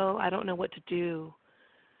free will. I don't know what to do.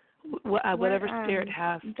 Whatever Spirit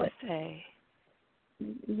has to say.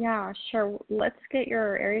 Yeah, sure. Let's get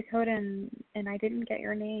your area code, and I didn't get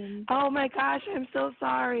your name. Oh my gosh, I'm so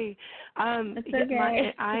sorry. It's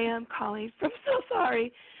okay. I am calling from. So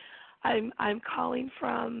sorry. I'm calling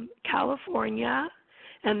from California,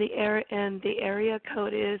 and the area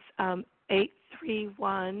code is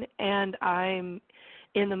 831, and I'm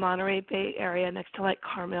in the Monterey Bay area, next to like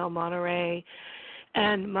Carmel, Monterey,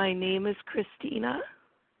 and my name is Christina.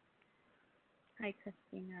 Hi,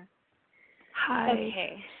 Christina. Hi.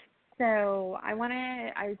 Okay. So I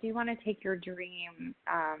do want to take your dream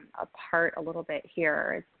apart a little bit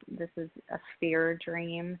here. This is a fear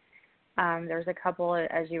dream. There's a couple,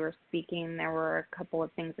 as you were speaking, there were a couple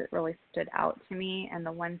of things that really stood out to me, and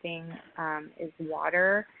the one thing is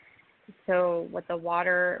water. So what the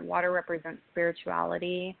water represents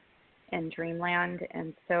spirituality and dreamland,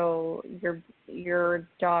 and so your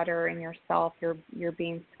daughter and yourself, you're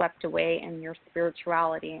being swept away in your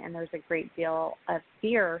spirituality, and there's a great deal of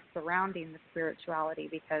fear surrounding the spirituality,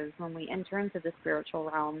 because when we enter into the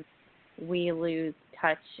spiritual realm, we lose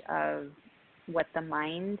touch of what the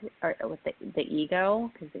mind, or with the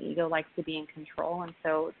ego, because the ego likes to be in control, and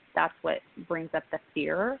so that's what brings up the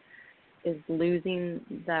fear, is losing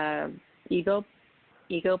the ego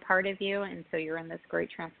part of you. And so you're in this great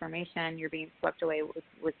transformation. You're being swept away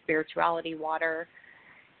with spirituality, water.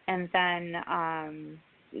 And then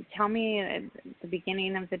tell me the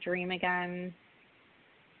beginning of the dream again.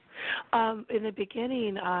 In the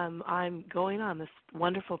beginning, I'm going on this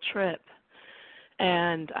wonderful trip,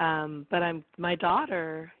 and but my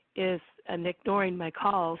daughter is ignoring my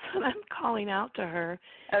calls, and I'm calling out to her.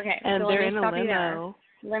 Okay, and so they're let me in stop a you there. limo.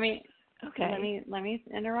 Let me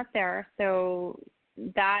interrupt there. So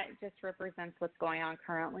that just represents what's going on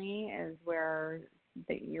currently, is where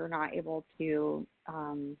that you're not able to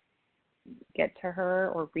get to her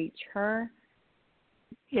or reach her.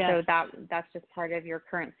 Yes. So that's just part of your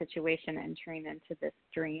current situation, entering into this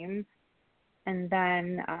dream. And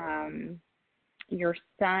then your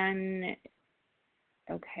son.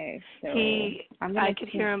 Okay, so I could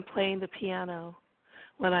hear him playing the piano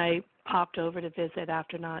when I popped over to visit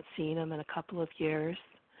after not seeing him in a couple of years.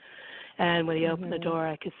 And when he opened the door,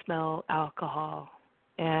 I could smell alcohol.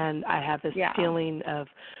 And I have this feeling of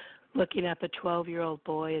looking at the 12-year-old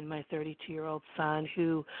boy and my 32-year-old son,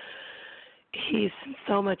 who he's in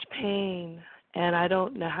so much pain, and I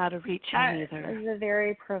don't know how to reach him either. That is a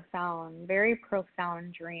very profound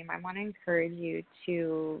dream. I want to encourage you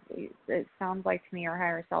to, it sounds like to me your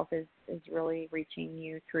higher self is really reaching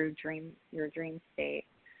you through your dream state.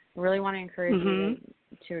 I really want to encourage you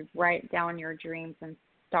to write down your dreams and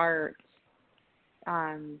start.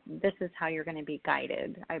 This is how you're going to be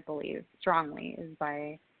guided, I believe, strongly, is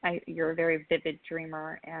you're a very vivid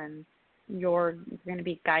dreamer, and you're going to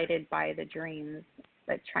be guided by the dreams,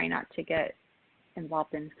 but try not to get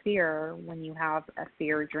involved in fear when you have a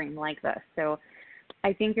fear dream like this. So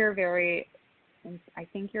I think you're a very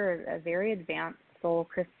advanced soul,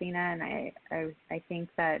 Christina, and I think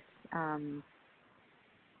that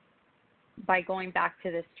by going back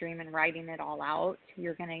to this dream and writing it all out,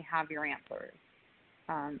 you're going to have your answers.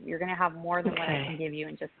 You're going to have more than what I can give you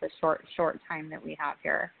in just the short time that we have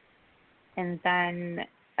here. And then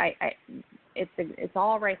it's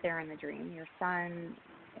all right there in the dream. Your son,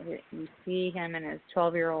 you see him in his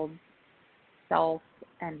 12-year-old self,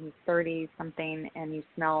 and he's 30-something, and you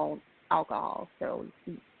smell alcohol. So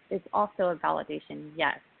it's also a validation.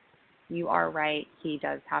 Yes, you are right. He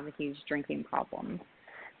does have a huge drinking problem.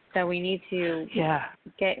 So we need to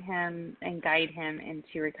get him and guide him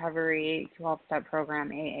into recovery, 12-step program,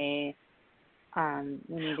 AA.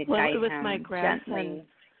 We need to guide him gently. Well, it was my grandson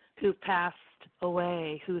who passed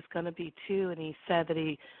away, who's going to be 2, and he said that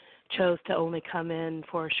he chose to only come in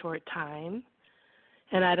for a short time.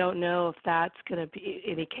 And I don't know if that's going to be,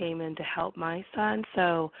 and he came in to help my son.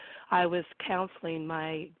 So I was counseling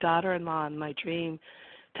my daughter-in-law in my dream,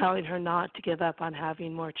 telling her not to give up on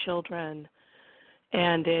having more children.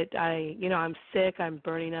 And I'm sick, I'm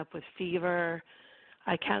burning up with fever,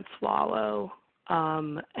 I can't swallow,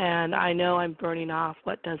 and I know I'm burning off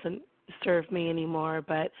what doesn't serve me anymore,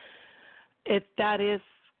 but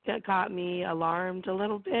that got me alarmed a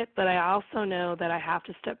little bit. But I also know that I have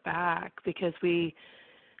to step back, because we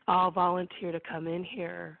all volunteer to come in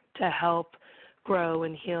here to help grow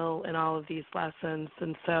and heal in all of these lessons,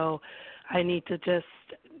 and so I need to just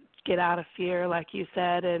get out of fear, like you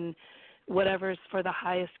said, and whatever's for the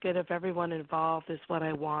highest good of everyone involved is what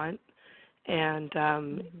I want. And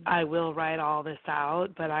I will write all this out,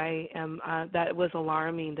 but I am that was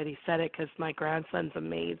alarming that he said it, because my grandson's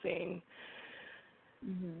amazing.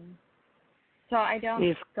 So I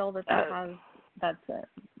don't feel that that's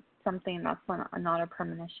something that's not a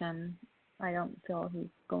premonition. I don't feel he's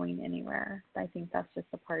going anywhere. I think that's just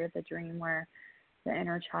a part of the dream where the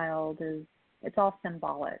inner child it's all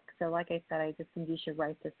symbolic. So like I said, I just think you should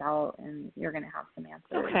write this out, and you're going to have some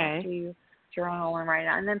answers. Okay. Do journal and write it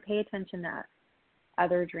out, and then pay attention to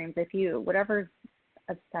other dreams. Whatever's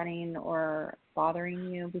upsetting or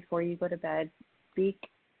bothering you before you go to bed, speak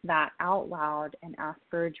that out loud and ask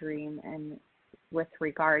for a dream, and with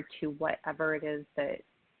regard to whatever it is that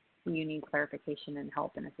you need clarification and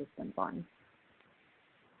help and assistance on.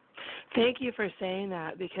 Thank you for saying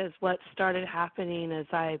that, because what started happening is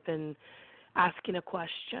I've been asking a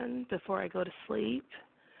question before I go to sleep.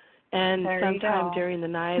 And sometime during the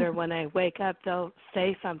night or when I wake up, they'll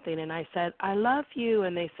say something, and I said, I love you.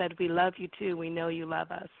 And they said, we love you too. We know you love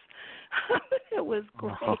us. It was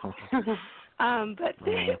great. But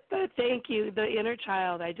thank you. The inner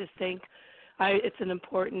child, I just think it's an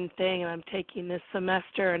important thing, and I'm taking this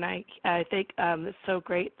semester, and I think it's so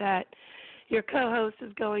great that your co-host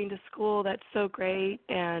is going to school. That's so great.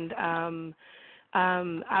 And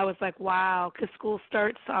I was like, wow, because school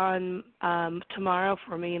starts on tomorrow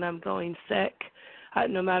for me, and I'm going sick.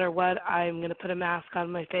 No matter what, I'm going to put a mask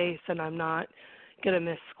on my face, and I'm not going to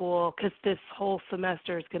miss school, because this whole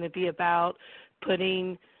semester is going to be about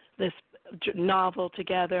putting this novel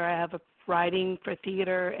together. I have a writing for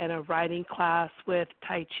theater and a writing class with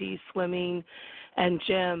Tai Chi, swimming, and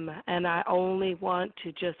gym, and I only want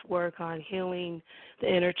to just work on healing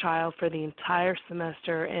the inner child for the entire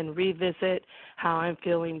semester and revisit how I'm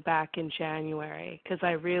feeling back in January, because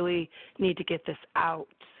I really need to get this out,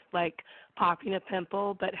 like popping a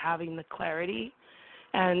pimple but having the clarity.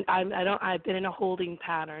 And I've been in a holding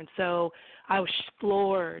pattern, so I was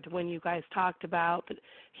floored when you guys talked about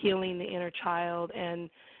healing the inner child, and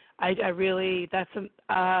I really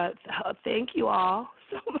thank you all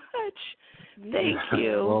so much. Thank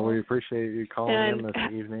you. Well, we appreciate you calling in this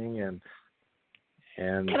evening, and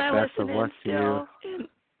can I best listen of luck in to you. still?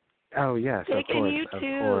 Oh yes, of course. You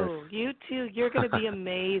too. You too. You're going to be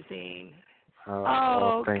amazing.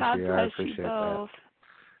 Well, thank God you. bless I appreciate you both.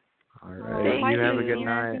 that. All right. You have a good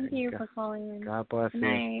night. Thank you for calling in. God bless you.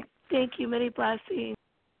 Night. Thank you. Many blessings.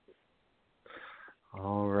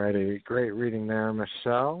 All righty. Great reading there,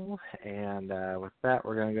 Michelle. And with that,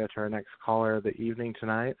 we're going to go to our next caller of the evening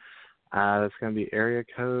tonight. That's going to be area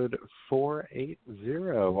code 480.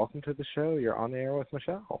 Welcome to the show. You're on the air with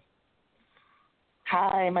Michelle.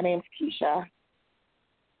 Hi, my name's Keisha.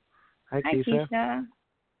 Hi, Keisha.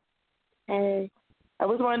 Hey. I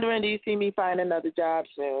was wondering, do you see me find another job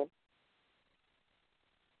soon?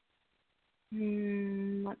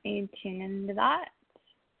 Let me tune into that.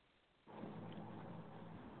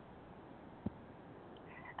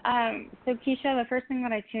 So Keisha, the first thing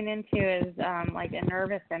that I tune into is like a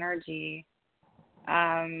nervous energy.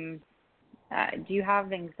 Do you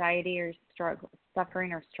have anxiety or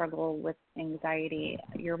suffering or struggle with anxiety?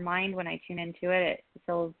 Your mind, when I tune into it, it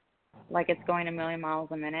feels like it's going a million miles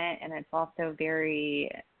a minute, and it's also very,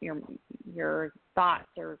 your thoughts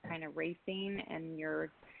are kind of racing, and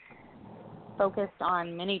you're focused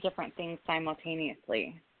on many different things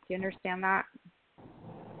simultaneously. Do you understand that?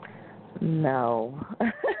 No,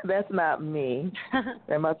 that's not me.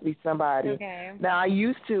 There must be somebody. Okay. Now, I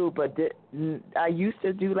used to, but I used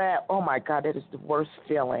to do that. Oh, my God, that is the worst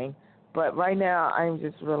feeling. But right now, I'm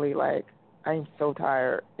just really like, I'm so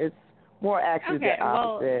tired. It's more actually the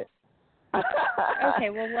opposite.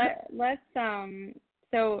 Let's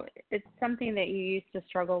so it's something that you used to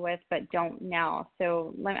struggle with but don't now.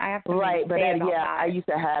 So I have something to say about that. I used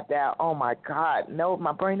to have that. Oh my God, no,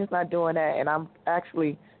 my brain is not doing that, and I'm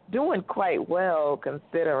actually doing quite well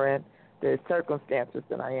considering the circumstances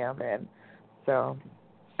that I am in. So.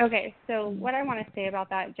 Okay, so what I want to say about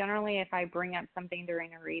that, generally if I bring up something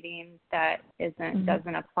during a reading that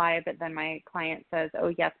doesn't apply, but then my client says,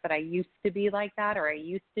 oh yes, but I used to be like that, or I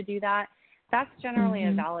used to do that, that's generally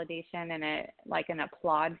a validation and an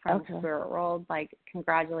applaud from the spirit world, like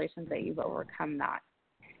congratulations that you've overcome that.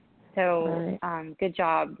 So good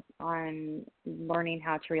job on learning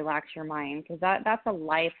how to relax your mind, because that's a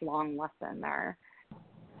lifelong lesson there.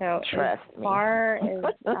 So Trust as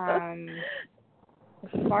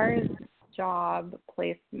far as job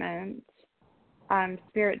placement,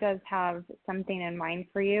 Spirit does have something in mind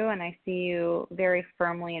for you, and I see you very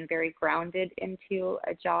firmly and very grounded into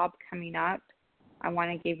a job coming up. I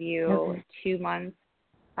want to give you 2 months.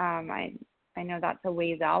 I know that's a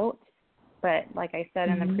ways out, but like I said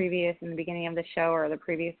in the beginning of the show, or the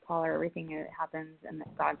previous caller, everything happens in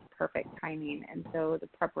God's perfect timing, and so the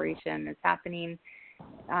preparation is happening.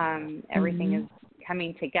 Everything is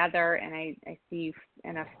coming together, and I see you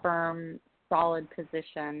in a firm, solid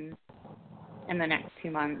position in the next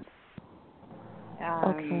 2 months.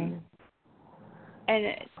 And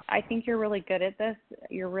I think you're really good at this.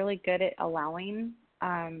 You're really good at allowing,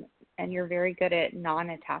 and you're very good at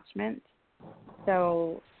non-attachment.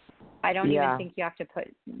 So I don't even think you have to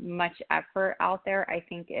put much effort out there. I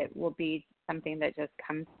think it will be something that just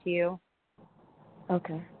comes to you.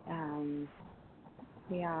 Okay.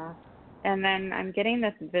 Yeah. And then I'm getting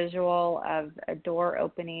this visual of a door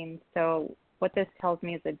opening. So what this tells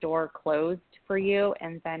me is a door closed for you,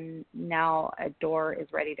 and then now a door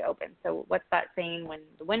is ready to open. So what's that saying? When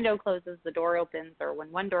the window closes, the door opens, or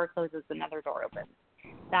when one door closes, another door opens.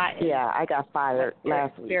 That is, yeah, I got fired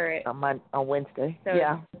last week on Wednesday. So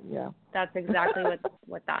yeah. That's exactly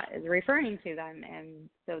what that is referring to then. And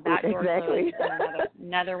so that door exactly. closed, and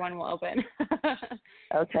another one will open.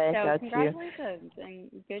 Okay, so got congratulations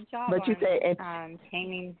and good job. But you say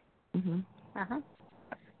hanging.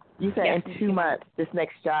 You said in 2 months, this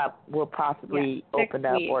next job will possibly open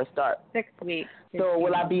up or start. 6 weeks. So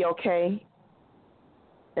will I be okay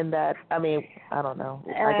in that? I mean, I don't know.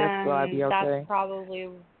 I guess will I be okay?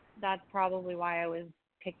 That's probably why I was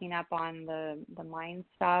picking up on the mind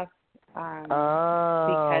stuff.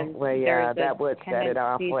 Because well, yeah, that would set it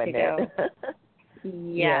off, wouldn't it?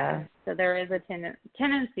 Yeah. So there is a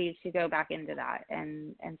tendency to go back into that,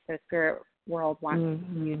 and so spirit world wants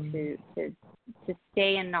you to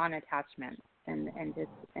stay in non-attachment and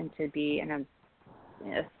to be in a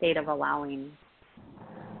state of allowing.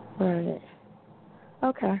 Right.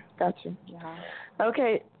 Okay, got you. Yeah.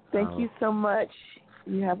 Okay, thank you so much.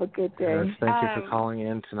 You have a good day. Yes, thank you for calling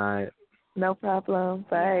in tonight. No problem.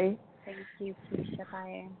 Bye. Thank you, Keisha.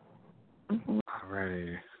 Bye.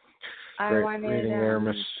 Alrighty. I wanted reading there,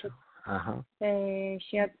 Miss. Say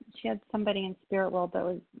she had somebody in spirit world that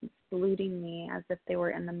was saluting me as if they were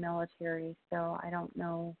in the military. So I don't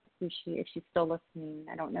know if she's still listening.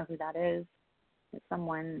 I don't know who that is. It's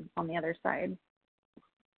someone on the other side.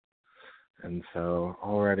 And so,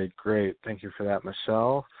 already great. Thank you for that,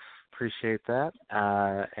 Michelle. Appreciate that.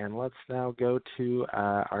 And let's now go to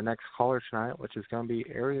our next caller tonight, which is going to be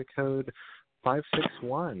area code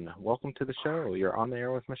 561. Welcome to the show. You're on the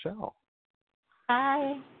air with Michelle.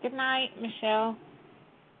 Hi. Good night, Michelle.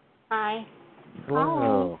 Hi.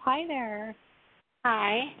 Hello. Hi there.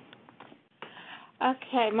 Hi.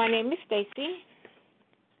 Okay, my name is Stacy.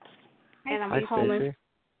 And I'm calling. Stacey.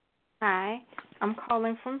 Hi. I'm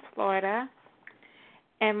calling from Florida.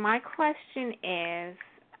 And my question is,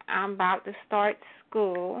 I'm about to start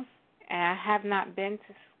school, and I have not been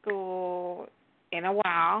to school in a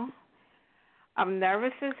while. I'm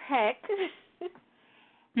nervous as heck.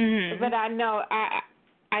 But I know I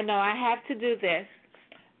have to do this.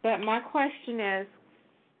 But my question is,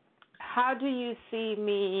 how do you see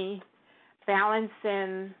me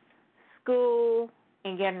balancing school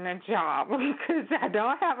and getting a job? Because I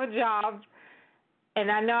don't have a job, and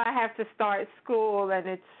I know I have to start school, and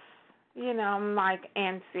it's, I'm like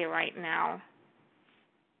antsy right now.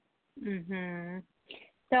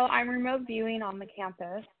 So I'm remote viewing on the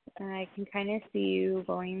campus, and I can kind of see you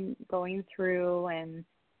going through, and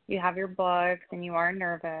you have your books, and you are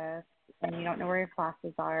nervous, and you don't know where your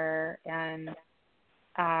classes are, and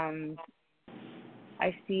I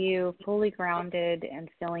see you fully grounded and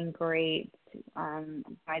feeling great.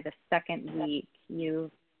 By the second week,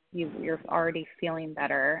 you're already feeling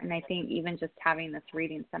better, and I think even just having this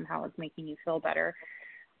reading somehow is making you feel better.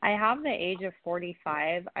 I have the age of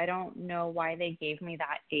 45. I don't know why they gave me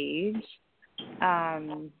that age. How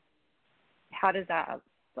does that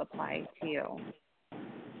apply to you?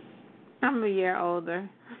 I'm a year older.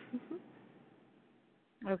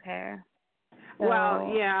 Okay. So,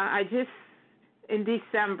 well, yeah, I just in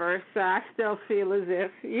December, so I still feel as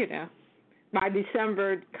if, by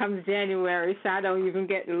December comes January, so I don't even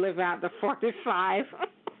get to live out the 45.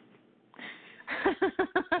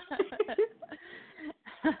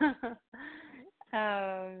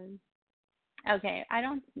 Okay, I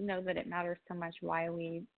don't know that it matters so much why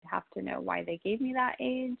we have to know why they gave me that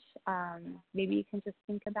age. Maybe you can just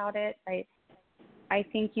think about it. I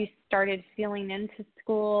think you started feeling into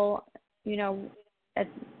school,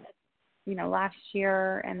 last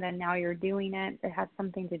year, and then now you're doing it. It has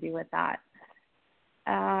something to do with that.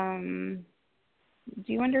 Do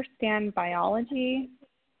you understand biology?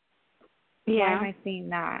 Yeah. Why am I seeing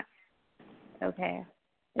that? Okay.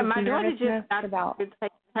 And my daughter just got to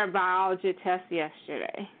take her biology test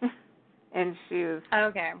yesterday, and she was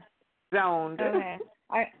zoned. Okay.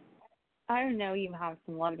 I know you have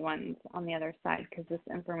some loved ones on the other side, because this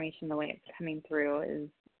information, the way it's coming through, is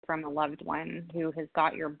from a loved one who has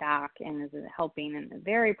got your back and is helping and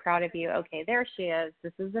very proud of you. Okay, there she is.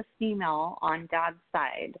 This is a female on Dad's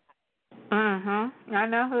side. I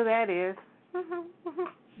know who that is.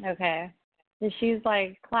 Okay. So she's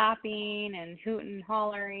like clapping and hooting and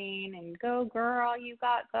hollering and go girl, you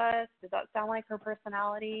got this. Does that sound like her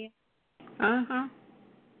personality? That's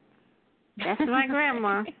my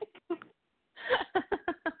grandma.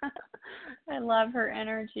 I love her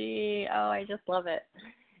energy. Oh, I just love it.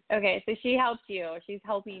 Okay, so she helped you. She's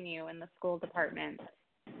helping you in the school department.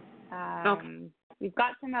 Okay. We've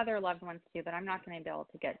got some other loved ones too, but I'm not going to be able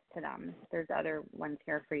to get to them. There's other ones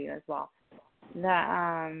here for you as well.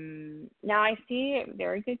 Now I see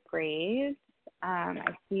very good grades. I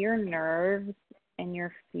see your nerves and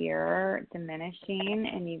your fear diminishing,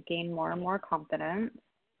 and you gain more and more confidence.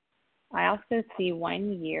 I also see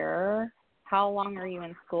 1 year. How long are you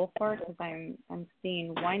in school for? Because I'm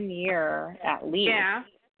seeing 1 year at least. Yeah,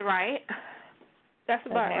 right. That's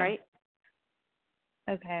about right.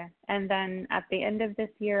 Okay. And then at the end of this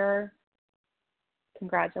year,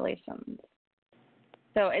 congratulations.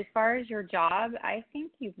 So as far as your job, I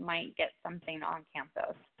think you might get something on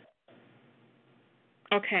campus.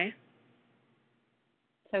 Okay.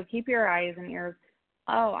 So keep your eyes and ears.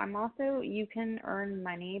 Oh, you can earn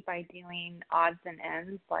money by doing odds and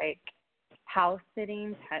ends, like house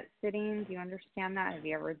sitting, pet sitting. Do you understand that? Have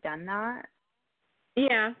you ever done that?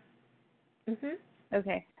 Yeah. Mhm.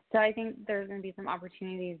 Okay. So I think there's going to be some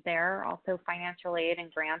opportunities there. Also, financial aid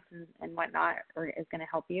and grants and whatnot is going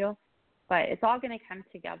to help you. But it's all going to come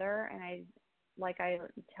together. And I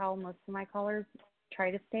tell most of my callers,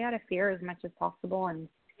 try to stay out of fear as much as possible and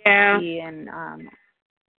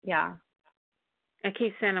yeah. I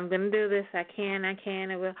keep saying I'm going to do this. I can, I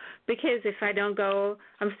will. Because if I don't go,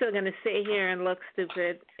 I'm still going to sit here and look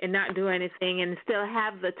stupid and not do anything and still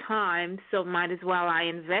have the time. So might as well I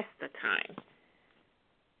invest the time.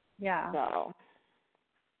 Yeah. So.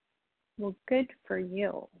 Well, good for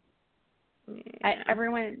you. Yeah. I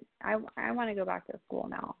want to go back to school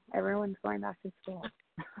now. Everyone's going back to school.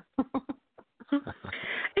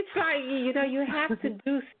 It's like, you have to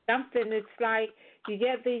do something. It's like you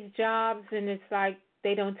get these jobs and it's like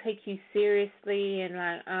they don't take you seriously and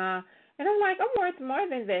I'm like, I'm worth more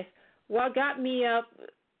than this. What got me up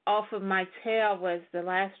off of my tail was the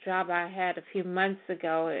last job I had a few months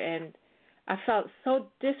ago, and I felt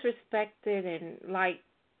so disrespected and like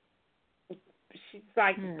she's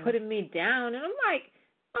like putting me down, and I'm like,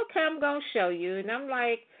 okay, I'm going to show you. And I'm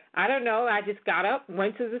like, I don't know. I just got up,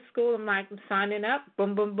 went to the school. I'm like, I'm signing up.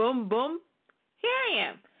 Boom, boom, boom, boom. Here I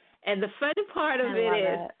am. And the funny part of it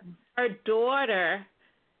is her daughter,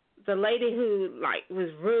 the lady who like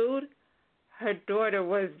was rude, her daughter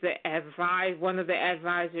was one of the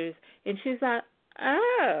advisors. And she's like,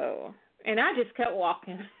 oh. And I just kept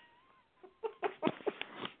walking.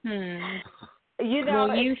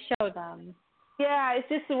 Well, you show them. Yeah, it's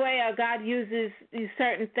just the way God uses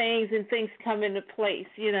certain things and things come into place,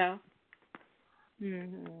 Mm-hmm.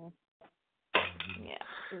 Yeah.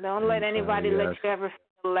 Don't let anybody let you ever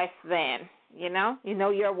feel less than, You know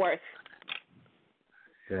your worth.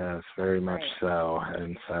 Yes, very much so.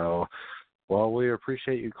 And so, well, we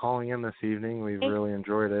appreciate you calling in this evening. We've really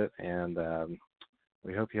enjoyed it, and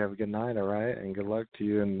we hope you have a good night, all right? And good luck to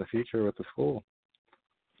you in the future with the school.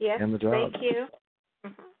 Yes, and the job. Thank you.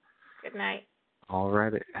 Good night. All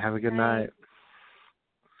righty. Have a good night.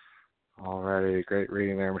 All righty. Great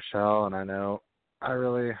reading there, Michelle. And I know I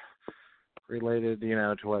really related,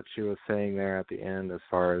 to what she was saying there at the end as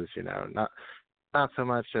far as, not so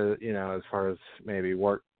much, as far as maybe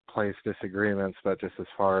workplace disagreements, but just as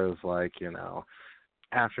far as like,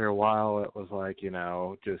 after a while it was like,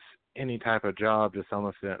 just any type of job just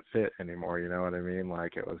almost didn't fit anymore. You know what I mean?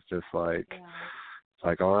 Like it was just like, It's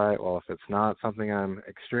like, all right, well, if it's not something I'm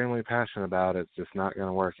extremely passionate about, it's just not going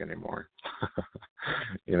to work anymore.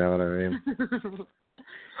 You know what I mean?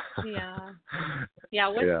 Yeah.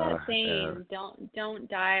 What's that saying? Don't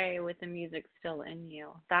die with the music still in you.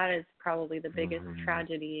 That is probably the biggest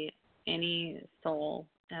tragedy any soul.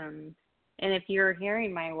 And if you're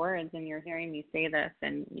hearing my words and you're hearing me say this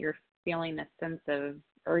and you're feeling a sense of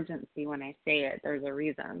urgency when I say it, there's a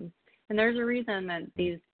reason. And there's a reason that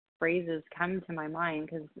these phrases come to my mind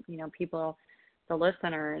because, people, the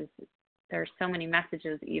listeners, there's so many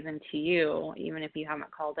messages even to you, even if you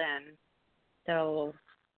haven't called in. So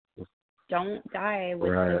don't die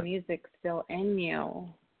with the music still in you.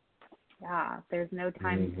 Yeah, there's no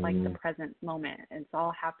time like the present moment. It's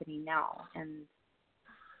all happening now. And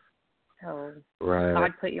so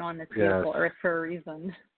God put you on this beautiful earth for a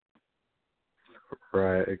reason.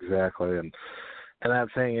 Right, exactly. And that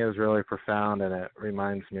saying is really profound, and it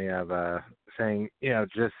reminds me of saying,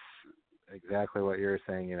 just exactly what you're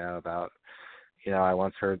saying, about, I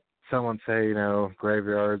once heard someone say,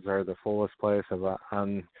 graveyards are the fullest place of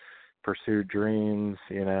unpursued dreams,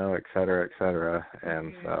 et cetera, et cetera.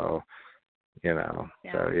 And so,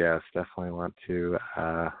 so yes, definitely want to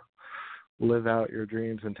live out your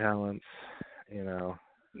dreams and talents, Yeah,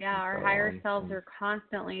 our higher selves are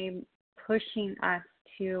constantly pushing us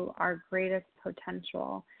to our greatest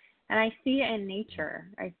potential. And I see it in nature.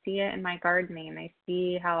 I see it in my gardening. I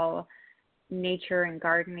see how nature and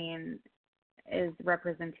gardening is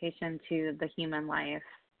representation to the human life.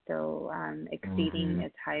 So exceeding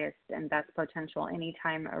its highest and best potential.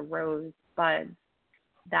 Anytime a rose buds,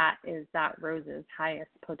 that is that rose's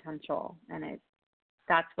highest potential, and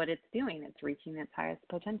that's what it's doing. It's reaching its highest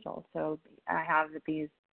potential. So I have these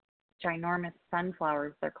ginormous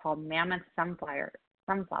sunflowers. They're called mammoth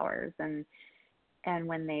sunflowers, and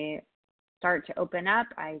when they start to open up,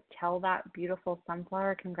 I tell that beautiful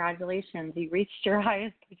sunflower, congratulations, you reached your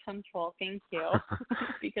highest potential. Thank you.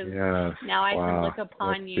 Because now I can look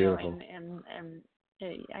upon you and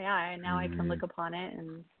now I can look upon it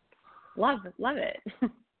and love it.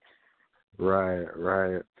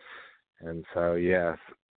 Right. And so, yes,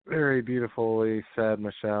 very beautifully said,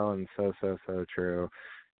 Michelle, and so true.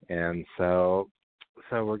 And so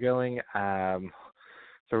we're going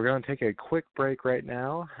to take a quick break right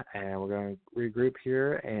now, and we're going to regroup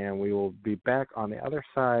here, and we will be back on the other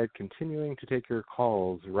side, continuing to take your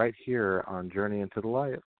calls right here on Journey into the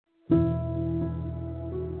Light.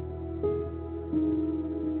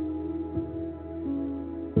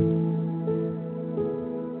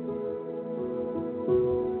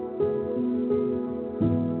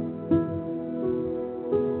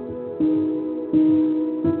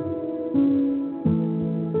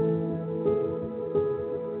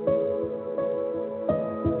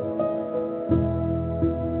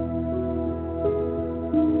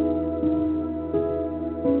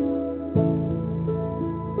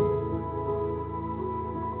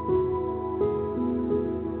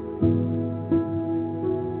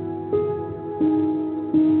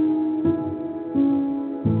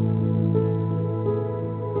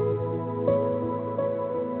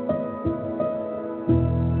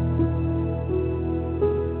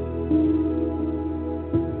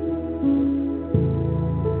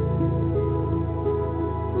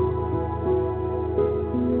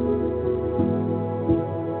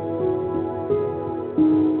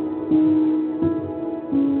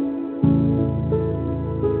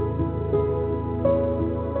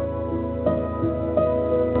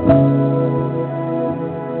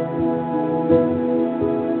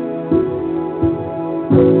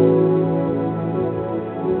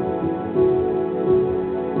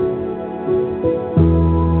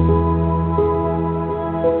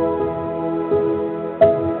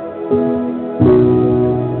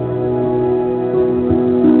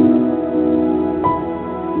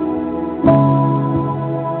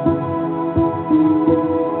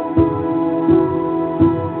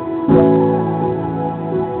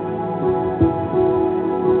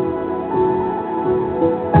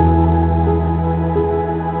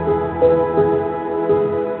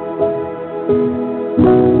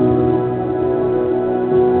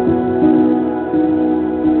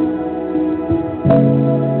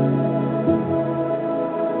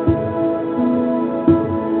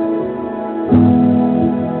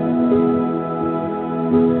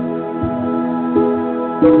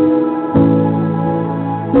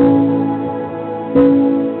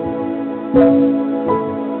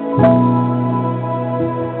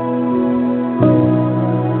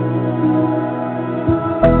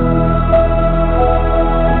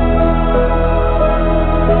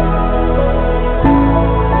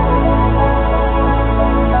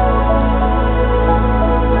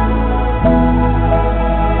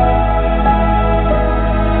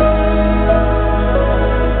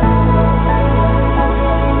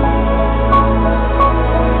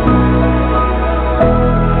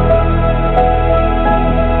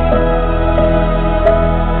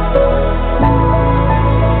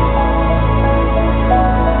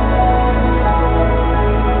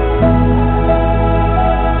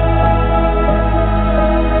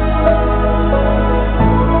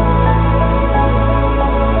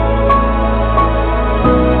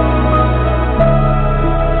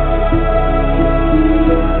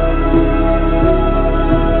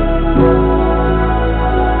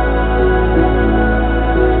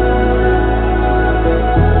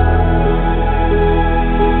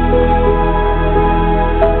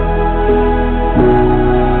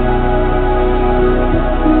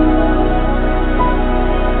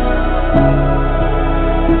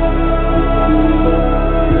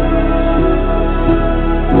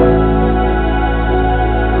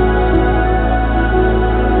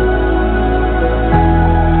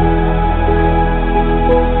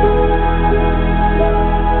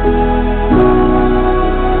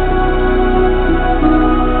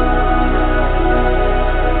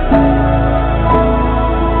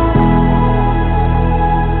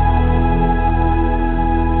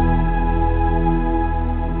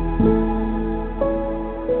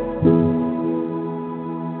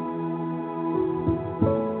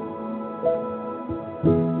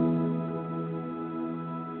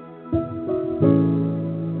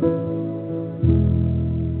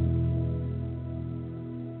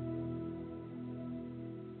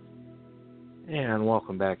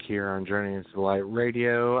 welcome back here on Journey into the Light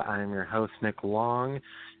Radio. I'm your host, Nick Long,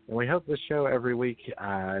 and we hope this show every week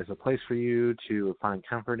is a place for you to find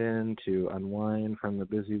comfort in, to unwind from the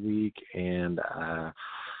busy week, and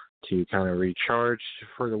to kind of recharge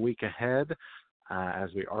for the week ahead, as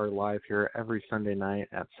we are live here every Sunday night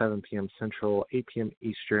at 7 p.m. Central, 8 p.m.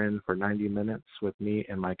 Eastern for 90 minutes with me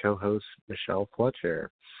and my co-host, Michele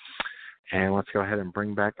Fletcher. And let's go ahead and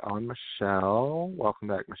bring back on Michele. Welcome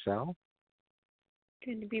back, Michele.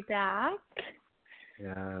 Good to be back.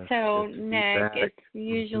 Yeah. So, Nick, it's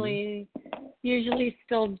usually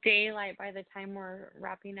still daylight by the time we're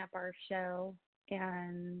wrapping up our show,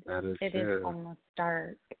 and it is almost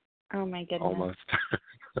dark. Oh, my goodness. Almost.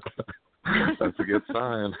 That's a good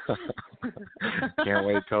sign. Can't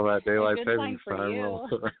wait till that daylight savings time rolls.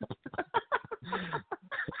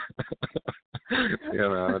 You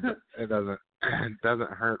know, it doesn't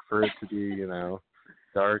hurt for it to be,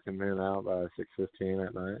 dark and then out by 6:15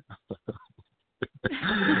 at night.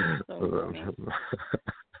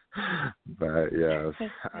 But yes,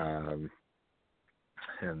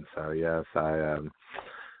 and so yes, I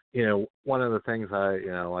one of the things I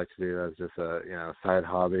like to do as just a side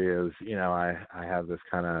hobby is I have this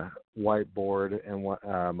kind of whiteboard in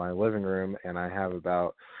my living room, and I have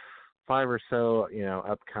about 5 or so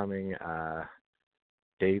upcoming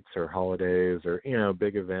dates or holidays or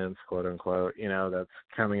big events, quote unquote, that's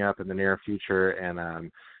coming up in the near future, and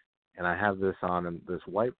I have this on this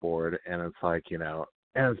whiteboard, and it's like and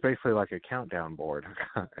it's basically like a countdown board,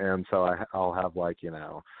 and so I'll have like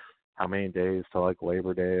how many days till like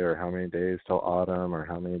Labor Day, or how many days till autumn, or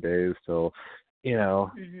how many days till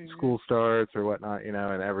school starts or whatnot,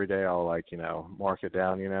 and every day I'll like mark it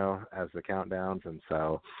down as the countdowns. And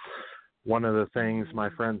so one of the things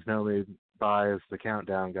my friends know me by is the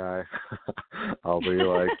countdown guy. I'll be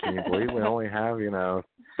like, can you believe we only have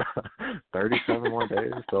 37 more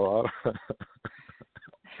days till autumn?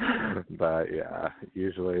 But yeah,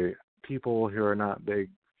 usually people who are not big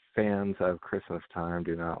fans of Christmas time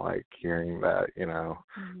do not like hearing that we're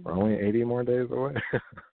only 80 more days away.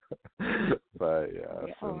 But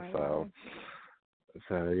yes, with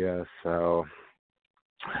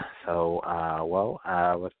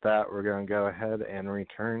that, we're going to go ahead and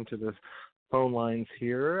return to the phone lines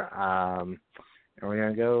here, and we're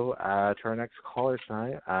going to go to our next caller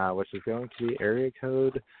tonight, which is going to be area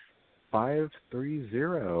code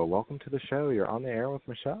 530. Welcome to the show. You're on the air with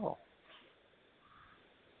Michele.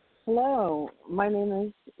 Hello, my name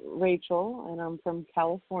is Rachel, and I'm from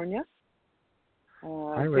California.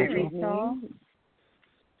 Hi, Rachel.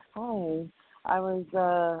 Hi. I was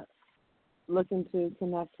looking to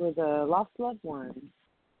connect with a lost loved one.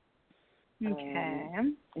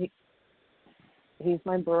 Okay. He's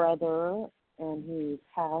my brother, and he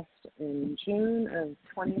passed in June of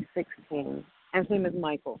 2016. And his name is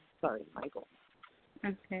Michael. Sorry, Michael.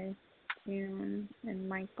 Okay. June and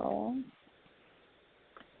Michael.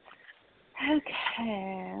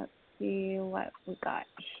 Okay, let's see what we got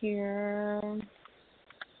here.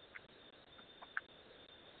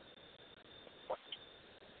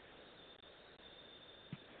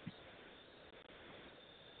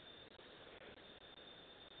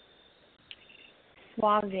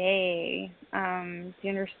 Suave. Do you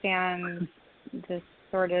understand this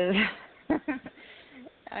sort of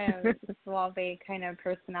suave kind of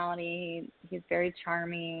personality? He's very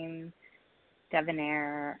charming,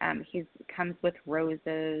 debonair. He comes with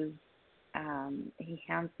roses. He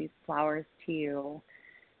hands these flowers to you,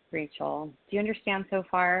 Rachel. Do you understand so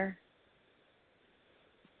far?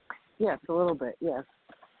 Yes, a little bit, yes.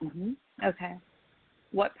 Okay.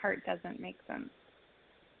 What part doesn't make sense?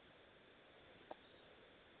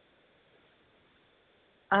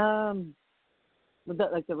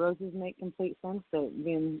 Like the roses make complete sense, but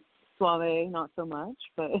being suave, not so much,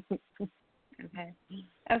 but... Okay,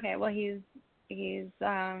 well, he's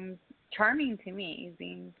charming to me. He's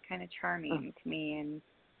being kind of charming to me, and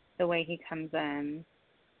the way he comes in.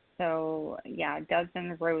 So, yeah, a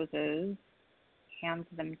dozen roses, hands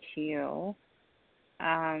them to you.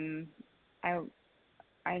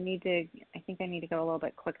 I think I need to go a little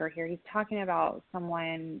bit quicker here. He's talking about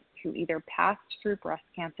someone who either passed through breast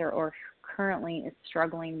cancer or currently is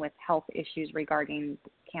struggling with health issues regarding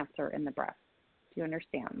cancer in the breast. Do you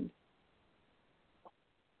understand?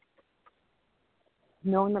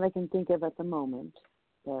 No one that I can think of at the moment,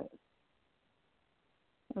 but...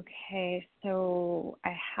 Okay, so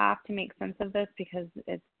I have to make sense of this because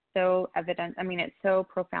it's so evident. I mean, it's so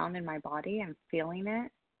profound in my body. I'm feeling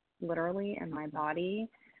it literally in my body.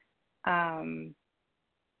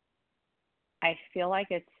 I feel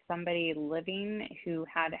like it's somebody living who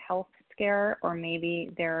had a health scare, or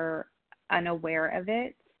maybe they're unaware of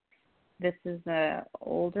it. This is an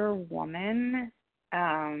older woman.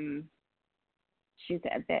 She's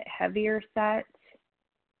a bit heavier set,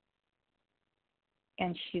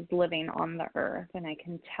 and she's living on the earth, and I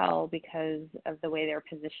can tell because of the way they're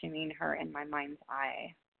positioning her in my mind's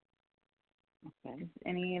eye. Okay. Does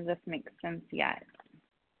any of this make sense yet?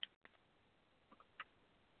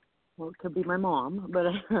 Well, it could be my mom, but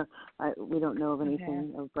we don't know of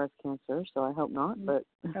anything of breast cancer, so I hope not. But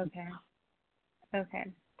Okay.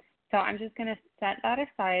 So I'm just going to set that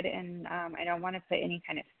aside, and I don't want to put any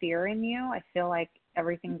kind of fear in you. I feel like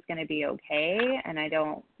everything's going to be okay, and I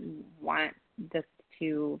don't want this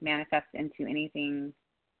to manifest into anything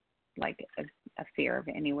like a fear of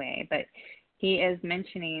any way. But he is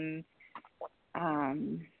mentioning, yeah.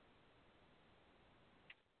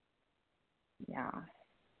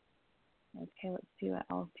 Okay, let's see what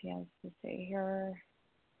else he has to say here.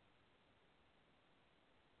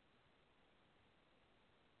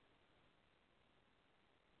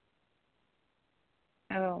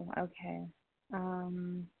 Oh, okay.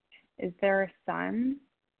 Is there a son?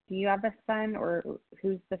 Do you have a son, or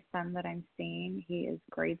who's the son that I'm seeing? He is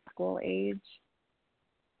grade school age.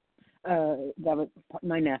 that was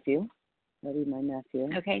my nephew. That'd be my nephew.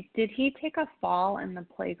 Okay. Did he take a fall in the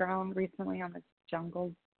playground recently on the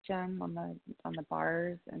jungle gym on the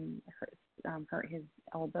bars and hurt his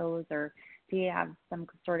elbows, or do you have some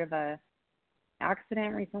sort of a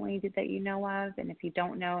accident recently that you know of? And if you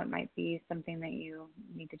don't know, it might be something that you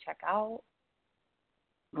need to check out.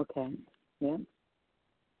 Okay. Yeah.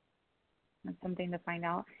 That's something to find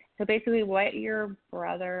out. So basically what your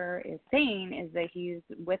brother is saying is that he's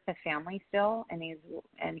with the family still, and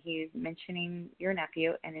he's mentioning your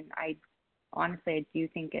nephew, and I do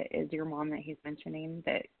think it is your mom that he's mentioning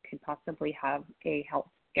that could possibly have a health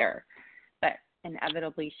scare, but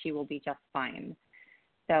inevitably she will be just fine.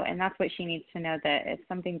 So, and that's what she needs to know, that if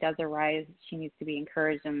something does arise, she needs to be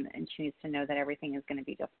encouraged, and she needs to know that everything is going to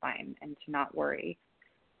be just fine and to not worry.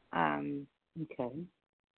 Okay.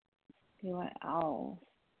 See what else?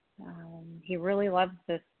 He really loves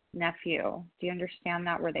this nephew. Do you understand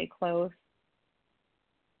that? Were they close?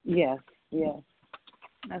 Yes.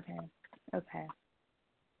 Okay.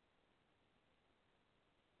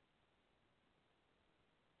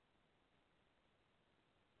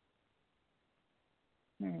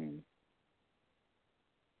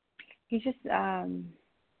 He's just,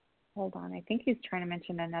 hold on. I think he's trying to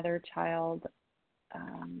mention another child.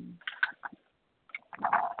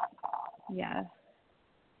 Yes.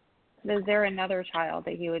 Is there another child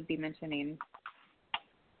that he would be mentioning?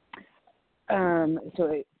 So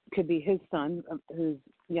it could be his son, who's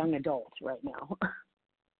young adult right now.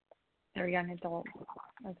 They're young adults.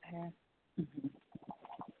 Okay. Mm-hmm.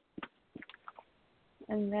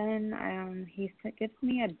 And then he gives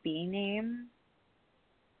me a B name.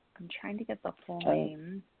 I'm trying to get the full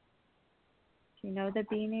name. Do you know the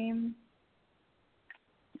B name?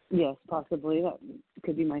 Yes, possibly. That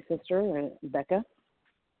could be my sister, Becca.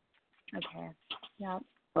 Okay. Yep.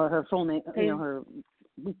 Or her full name. Her.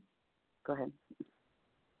 Go ahead.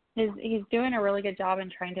 He's doing a really good job in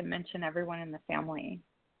trying to mention everyone in the family.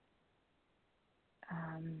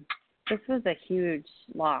 This was a huge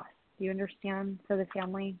loss. Do you understand, for the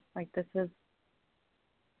family? Like, this was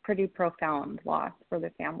pretty profound loss for the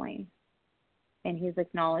family. And he's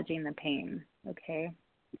acknowledging the pain. Okay,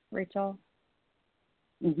 Rachel?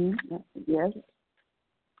 Mm-hmm. Yes.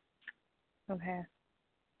 Okay.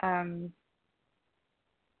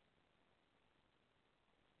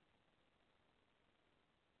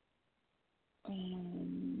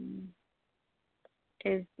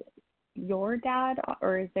 Is your dad,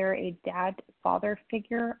 or is there a father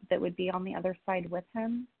figure that would be on the other side with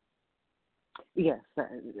him? Yes,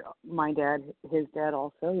 my dad, his dad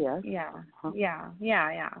also, yes. Yeah, uh-huh.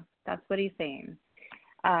 yeah. That's what he's saying.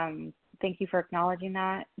 Thank you for acknowledging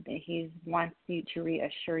that. He wants you to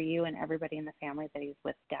reassure you and everybody in the family that he's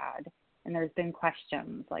with Dad. And there's been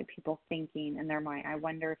questions, like people thinking in their mind, I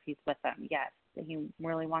wonder if he's with them. Yes, he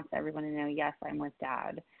really wants everyone to know, yes, I'm with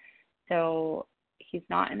Dad. So he's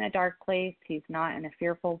not in a dark place. He's not in a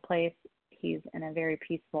fearful place. He's in a very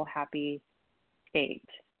peaceful, happy state.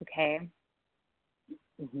 Okay?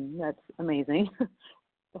 Mm-hmm. That's amazing.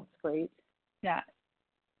 That's great. Yeah.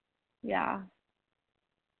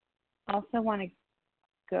 I also want to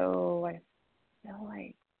go, I feel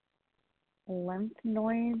like lymph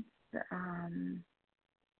nodes.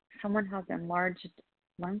 Someone has enlarged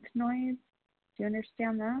lymph nodes. Do you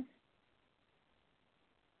understand that?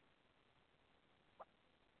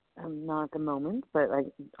 Not at the moment, but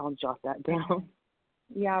I'll jot that down. Okay.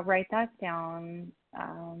 Yeah, write that down.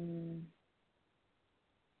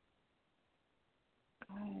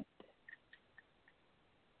 God.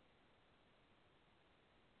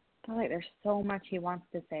 I feel like there's so much he wants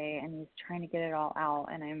to say, and he's trying to get it all out,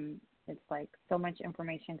 and it's like so much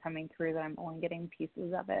information coming through that I'm only getting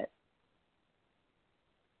pieces of it.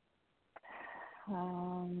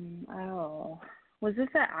 Was this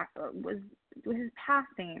was his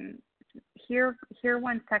passing here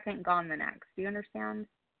 1 second, gone the next? Do you understand?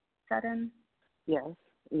 Sudden? Yes.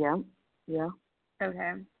 Yeah. Yeah.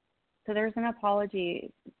 Okay. So there's an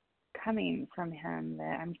apology coming from him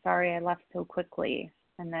that I'm sorry I left so quickly,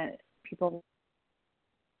 and that people,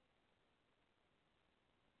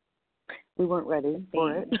 we weren't ready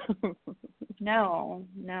for it. No.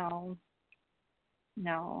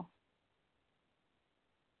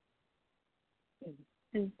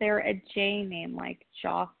 Is there a J name like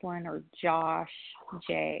Jocelyn or Josh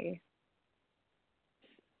J?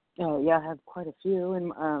 Oh, yeah, I have quite a few.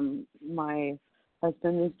 And my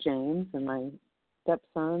husband is James, and my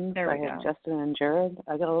stepsons, I have Justin and Jared.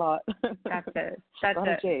 I got a lot. That's it.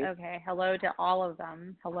 Okay. Hello to all of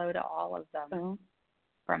them.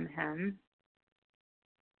 From him.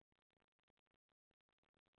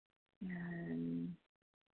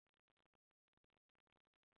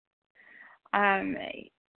 And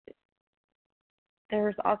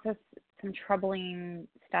there's also some troubling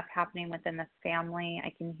stuff happening within the family. I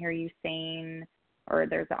can hear you saying, or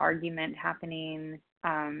there's an argument happening,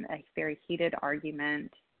 a very heated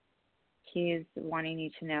argument. He's wanting you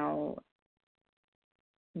to know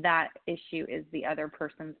that issue is the other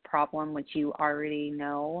person's problem, which you already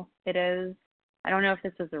know it is. I don't know if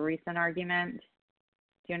this is a recent argument.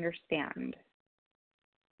 Do you understand?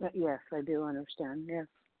 Yes, I do understand, yes.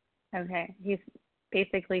 Okay. He's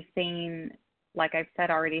basically saying, like I've said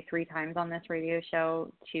already 3 times on this radio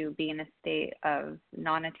show, to be in a state of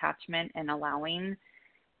non-attachment and allowing.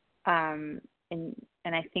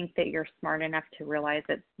 And I think that you're smart enough to realize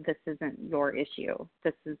that this isn't your issue.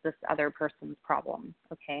 This is this other person's problem,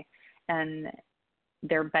 okay? And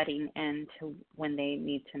they're butting into when they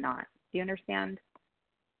need to not. Do you understand?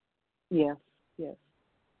 Yes.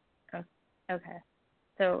 Okay.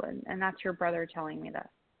 So, and that's your brother telling me this.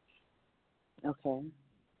 Okay.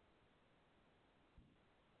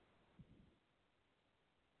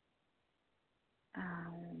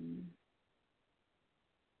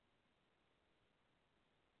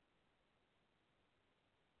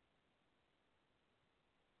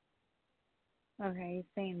 Okay, he's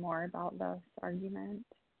saying more about this argument.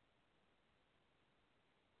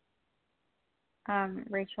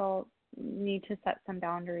 Rachel, you need to set some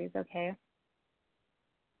boundaries, okay?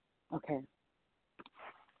 Okay.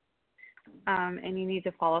 And you need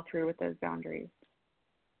to follow through with those boundaries.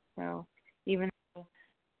 So even though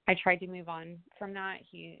I tried to move on from that,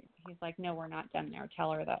 he's like, no, we're not done there.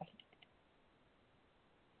 Tell her this.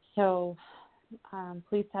 So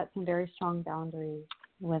please set some very strong boundaries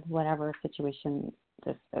with whatever situation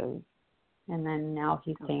this is. And then now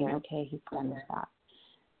he's saying, okay, he's done with that.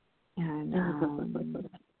 And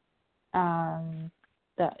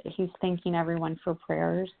he's thanking everyone for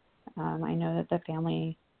prayers. I know that the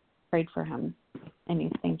family prayed for him, and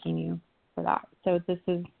he's thanking you for that. So this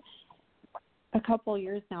is a couple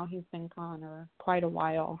years now he's been gone, or quite a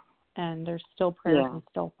while, and there's still prayers and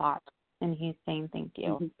still thoughts, and he's saying thank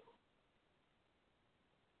you.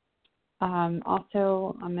 Mm-hmm.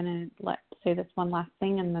 Also, I'm going to say this one last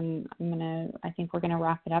thing, and then I think we're going to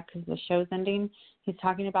wrap it up because the show's ending. He's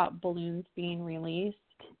talking about balloons being released.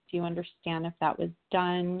 Do you understand if that was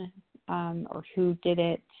done or who did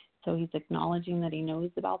it? So he's acknowledging that he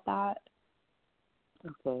knows about that.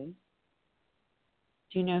 Okay.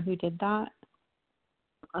 Do you know who did that?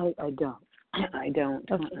 I don't. I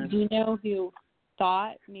don't. Okay. Do you know who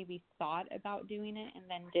maybe thought about doing it and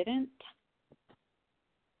then didn't?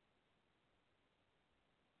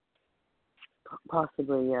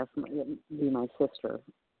 Possibly, yes. It would be my sister.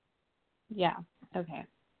 Yeah. Okay.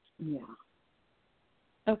 Yeah.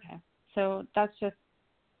 Okay. So that's just,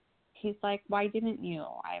 he's like, why didn't you?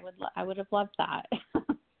 I would have loved that.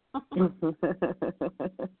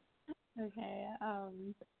 Okay.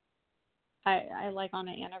 I like on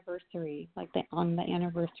an anniversary, on the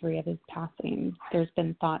anniversary of his passing, there's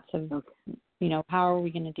been thoughts of, how are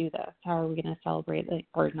we going to do this? How are we going to celebrate it,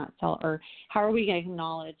 or how are we going to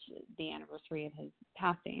acknowledge the anniversary of his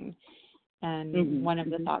passing? And one of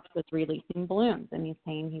the thoughts was releasing balloons, and he's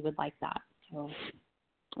saying he would like that. So,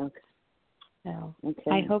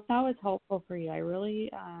 I hope that was helpful for you. I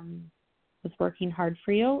really was working hard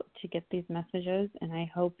for you to get these messages, and I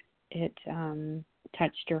hope it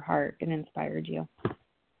touched your heart and inspired you.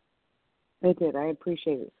 It did. I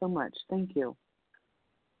appreciate it so much. Thank you.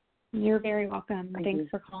 You're very welcome. Thanks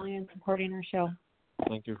for calling and supporting our show.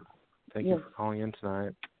 Thank you for calling in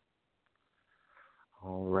tonight.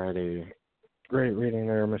 Alrighty. Great reading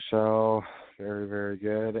there, Michelle. Very, very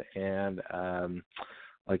good. And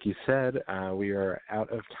like you said, we are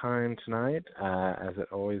out of time tonight, as it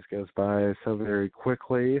always goes by so very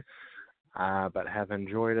quickly. But have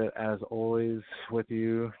enjoyed it as always with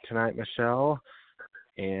you tonight, Michelle.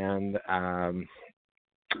 And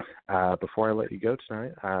before I let you go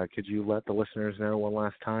tonight, could you let the listeners know one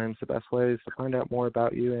last time the best ways to find out more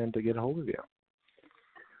about you and to get a hold of you?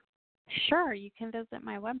 Sure. You can visit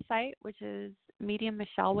my website, which is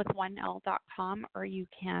mediummichelle.com, or you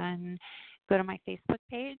can go to my Facebook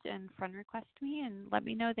page and friend request me and let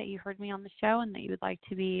me know that you heard me on the show and that you would like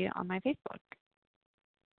to be on my Facebook.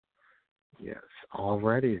 Yes.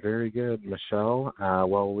 Alrighty. Very good, Michelle.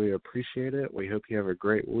 Well, we appreciate it. We hope you have a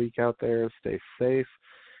great week out there. Stay safe.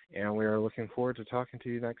 And we are looking forward to talking to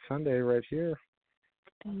you next Sunday right here.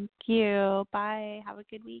 Thank you. Bye. Have a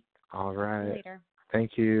good week. All right. See you later.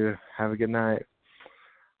 Thank you. Have a good night.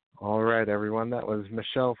 All right, everyone. That was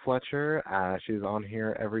Michele Fletcher. She's on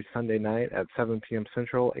here every Sunday night at 7 p.m.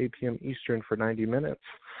 Central, 8 p.m. Eastern for 90 minutes.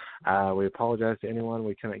 We apologize to anyone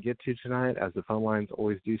we couldn't get to tonight, as the phone lines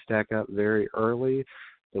always do stack up very early.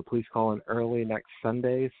 So please call in early next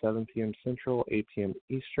Sunday, 7 p.m. Central, 8 p.m.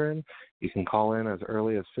 Eastern. You can call in as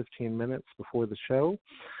early as 15 minutes before the show.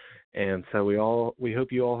 And so we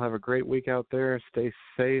hope you all have a great week out there. Stay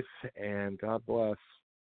safe, and God bless.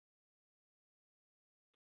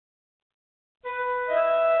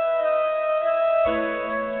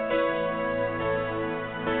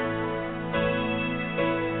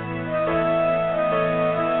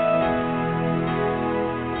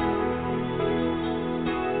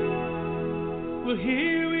 Well,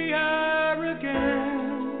 here we are again.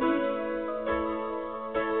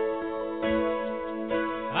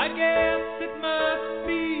 I guess it must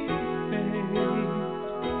be fate.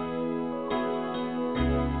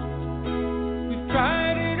 We've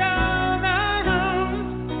tried it on our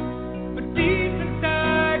own, but deep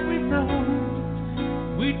inside we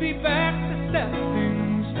know we'd be back to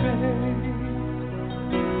stepping straight.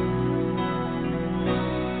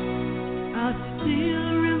 I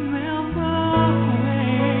still remember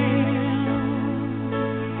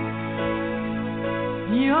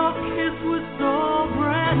when your kiss was so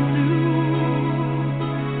brand new.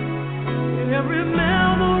 Every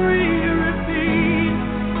memory repeats,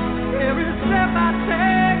 every step I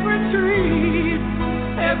take retreats,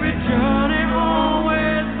 every journey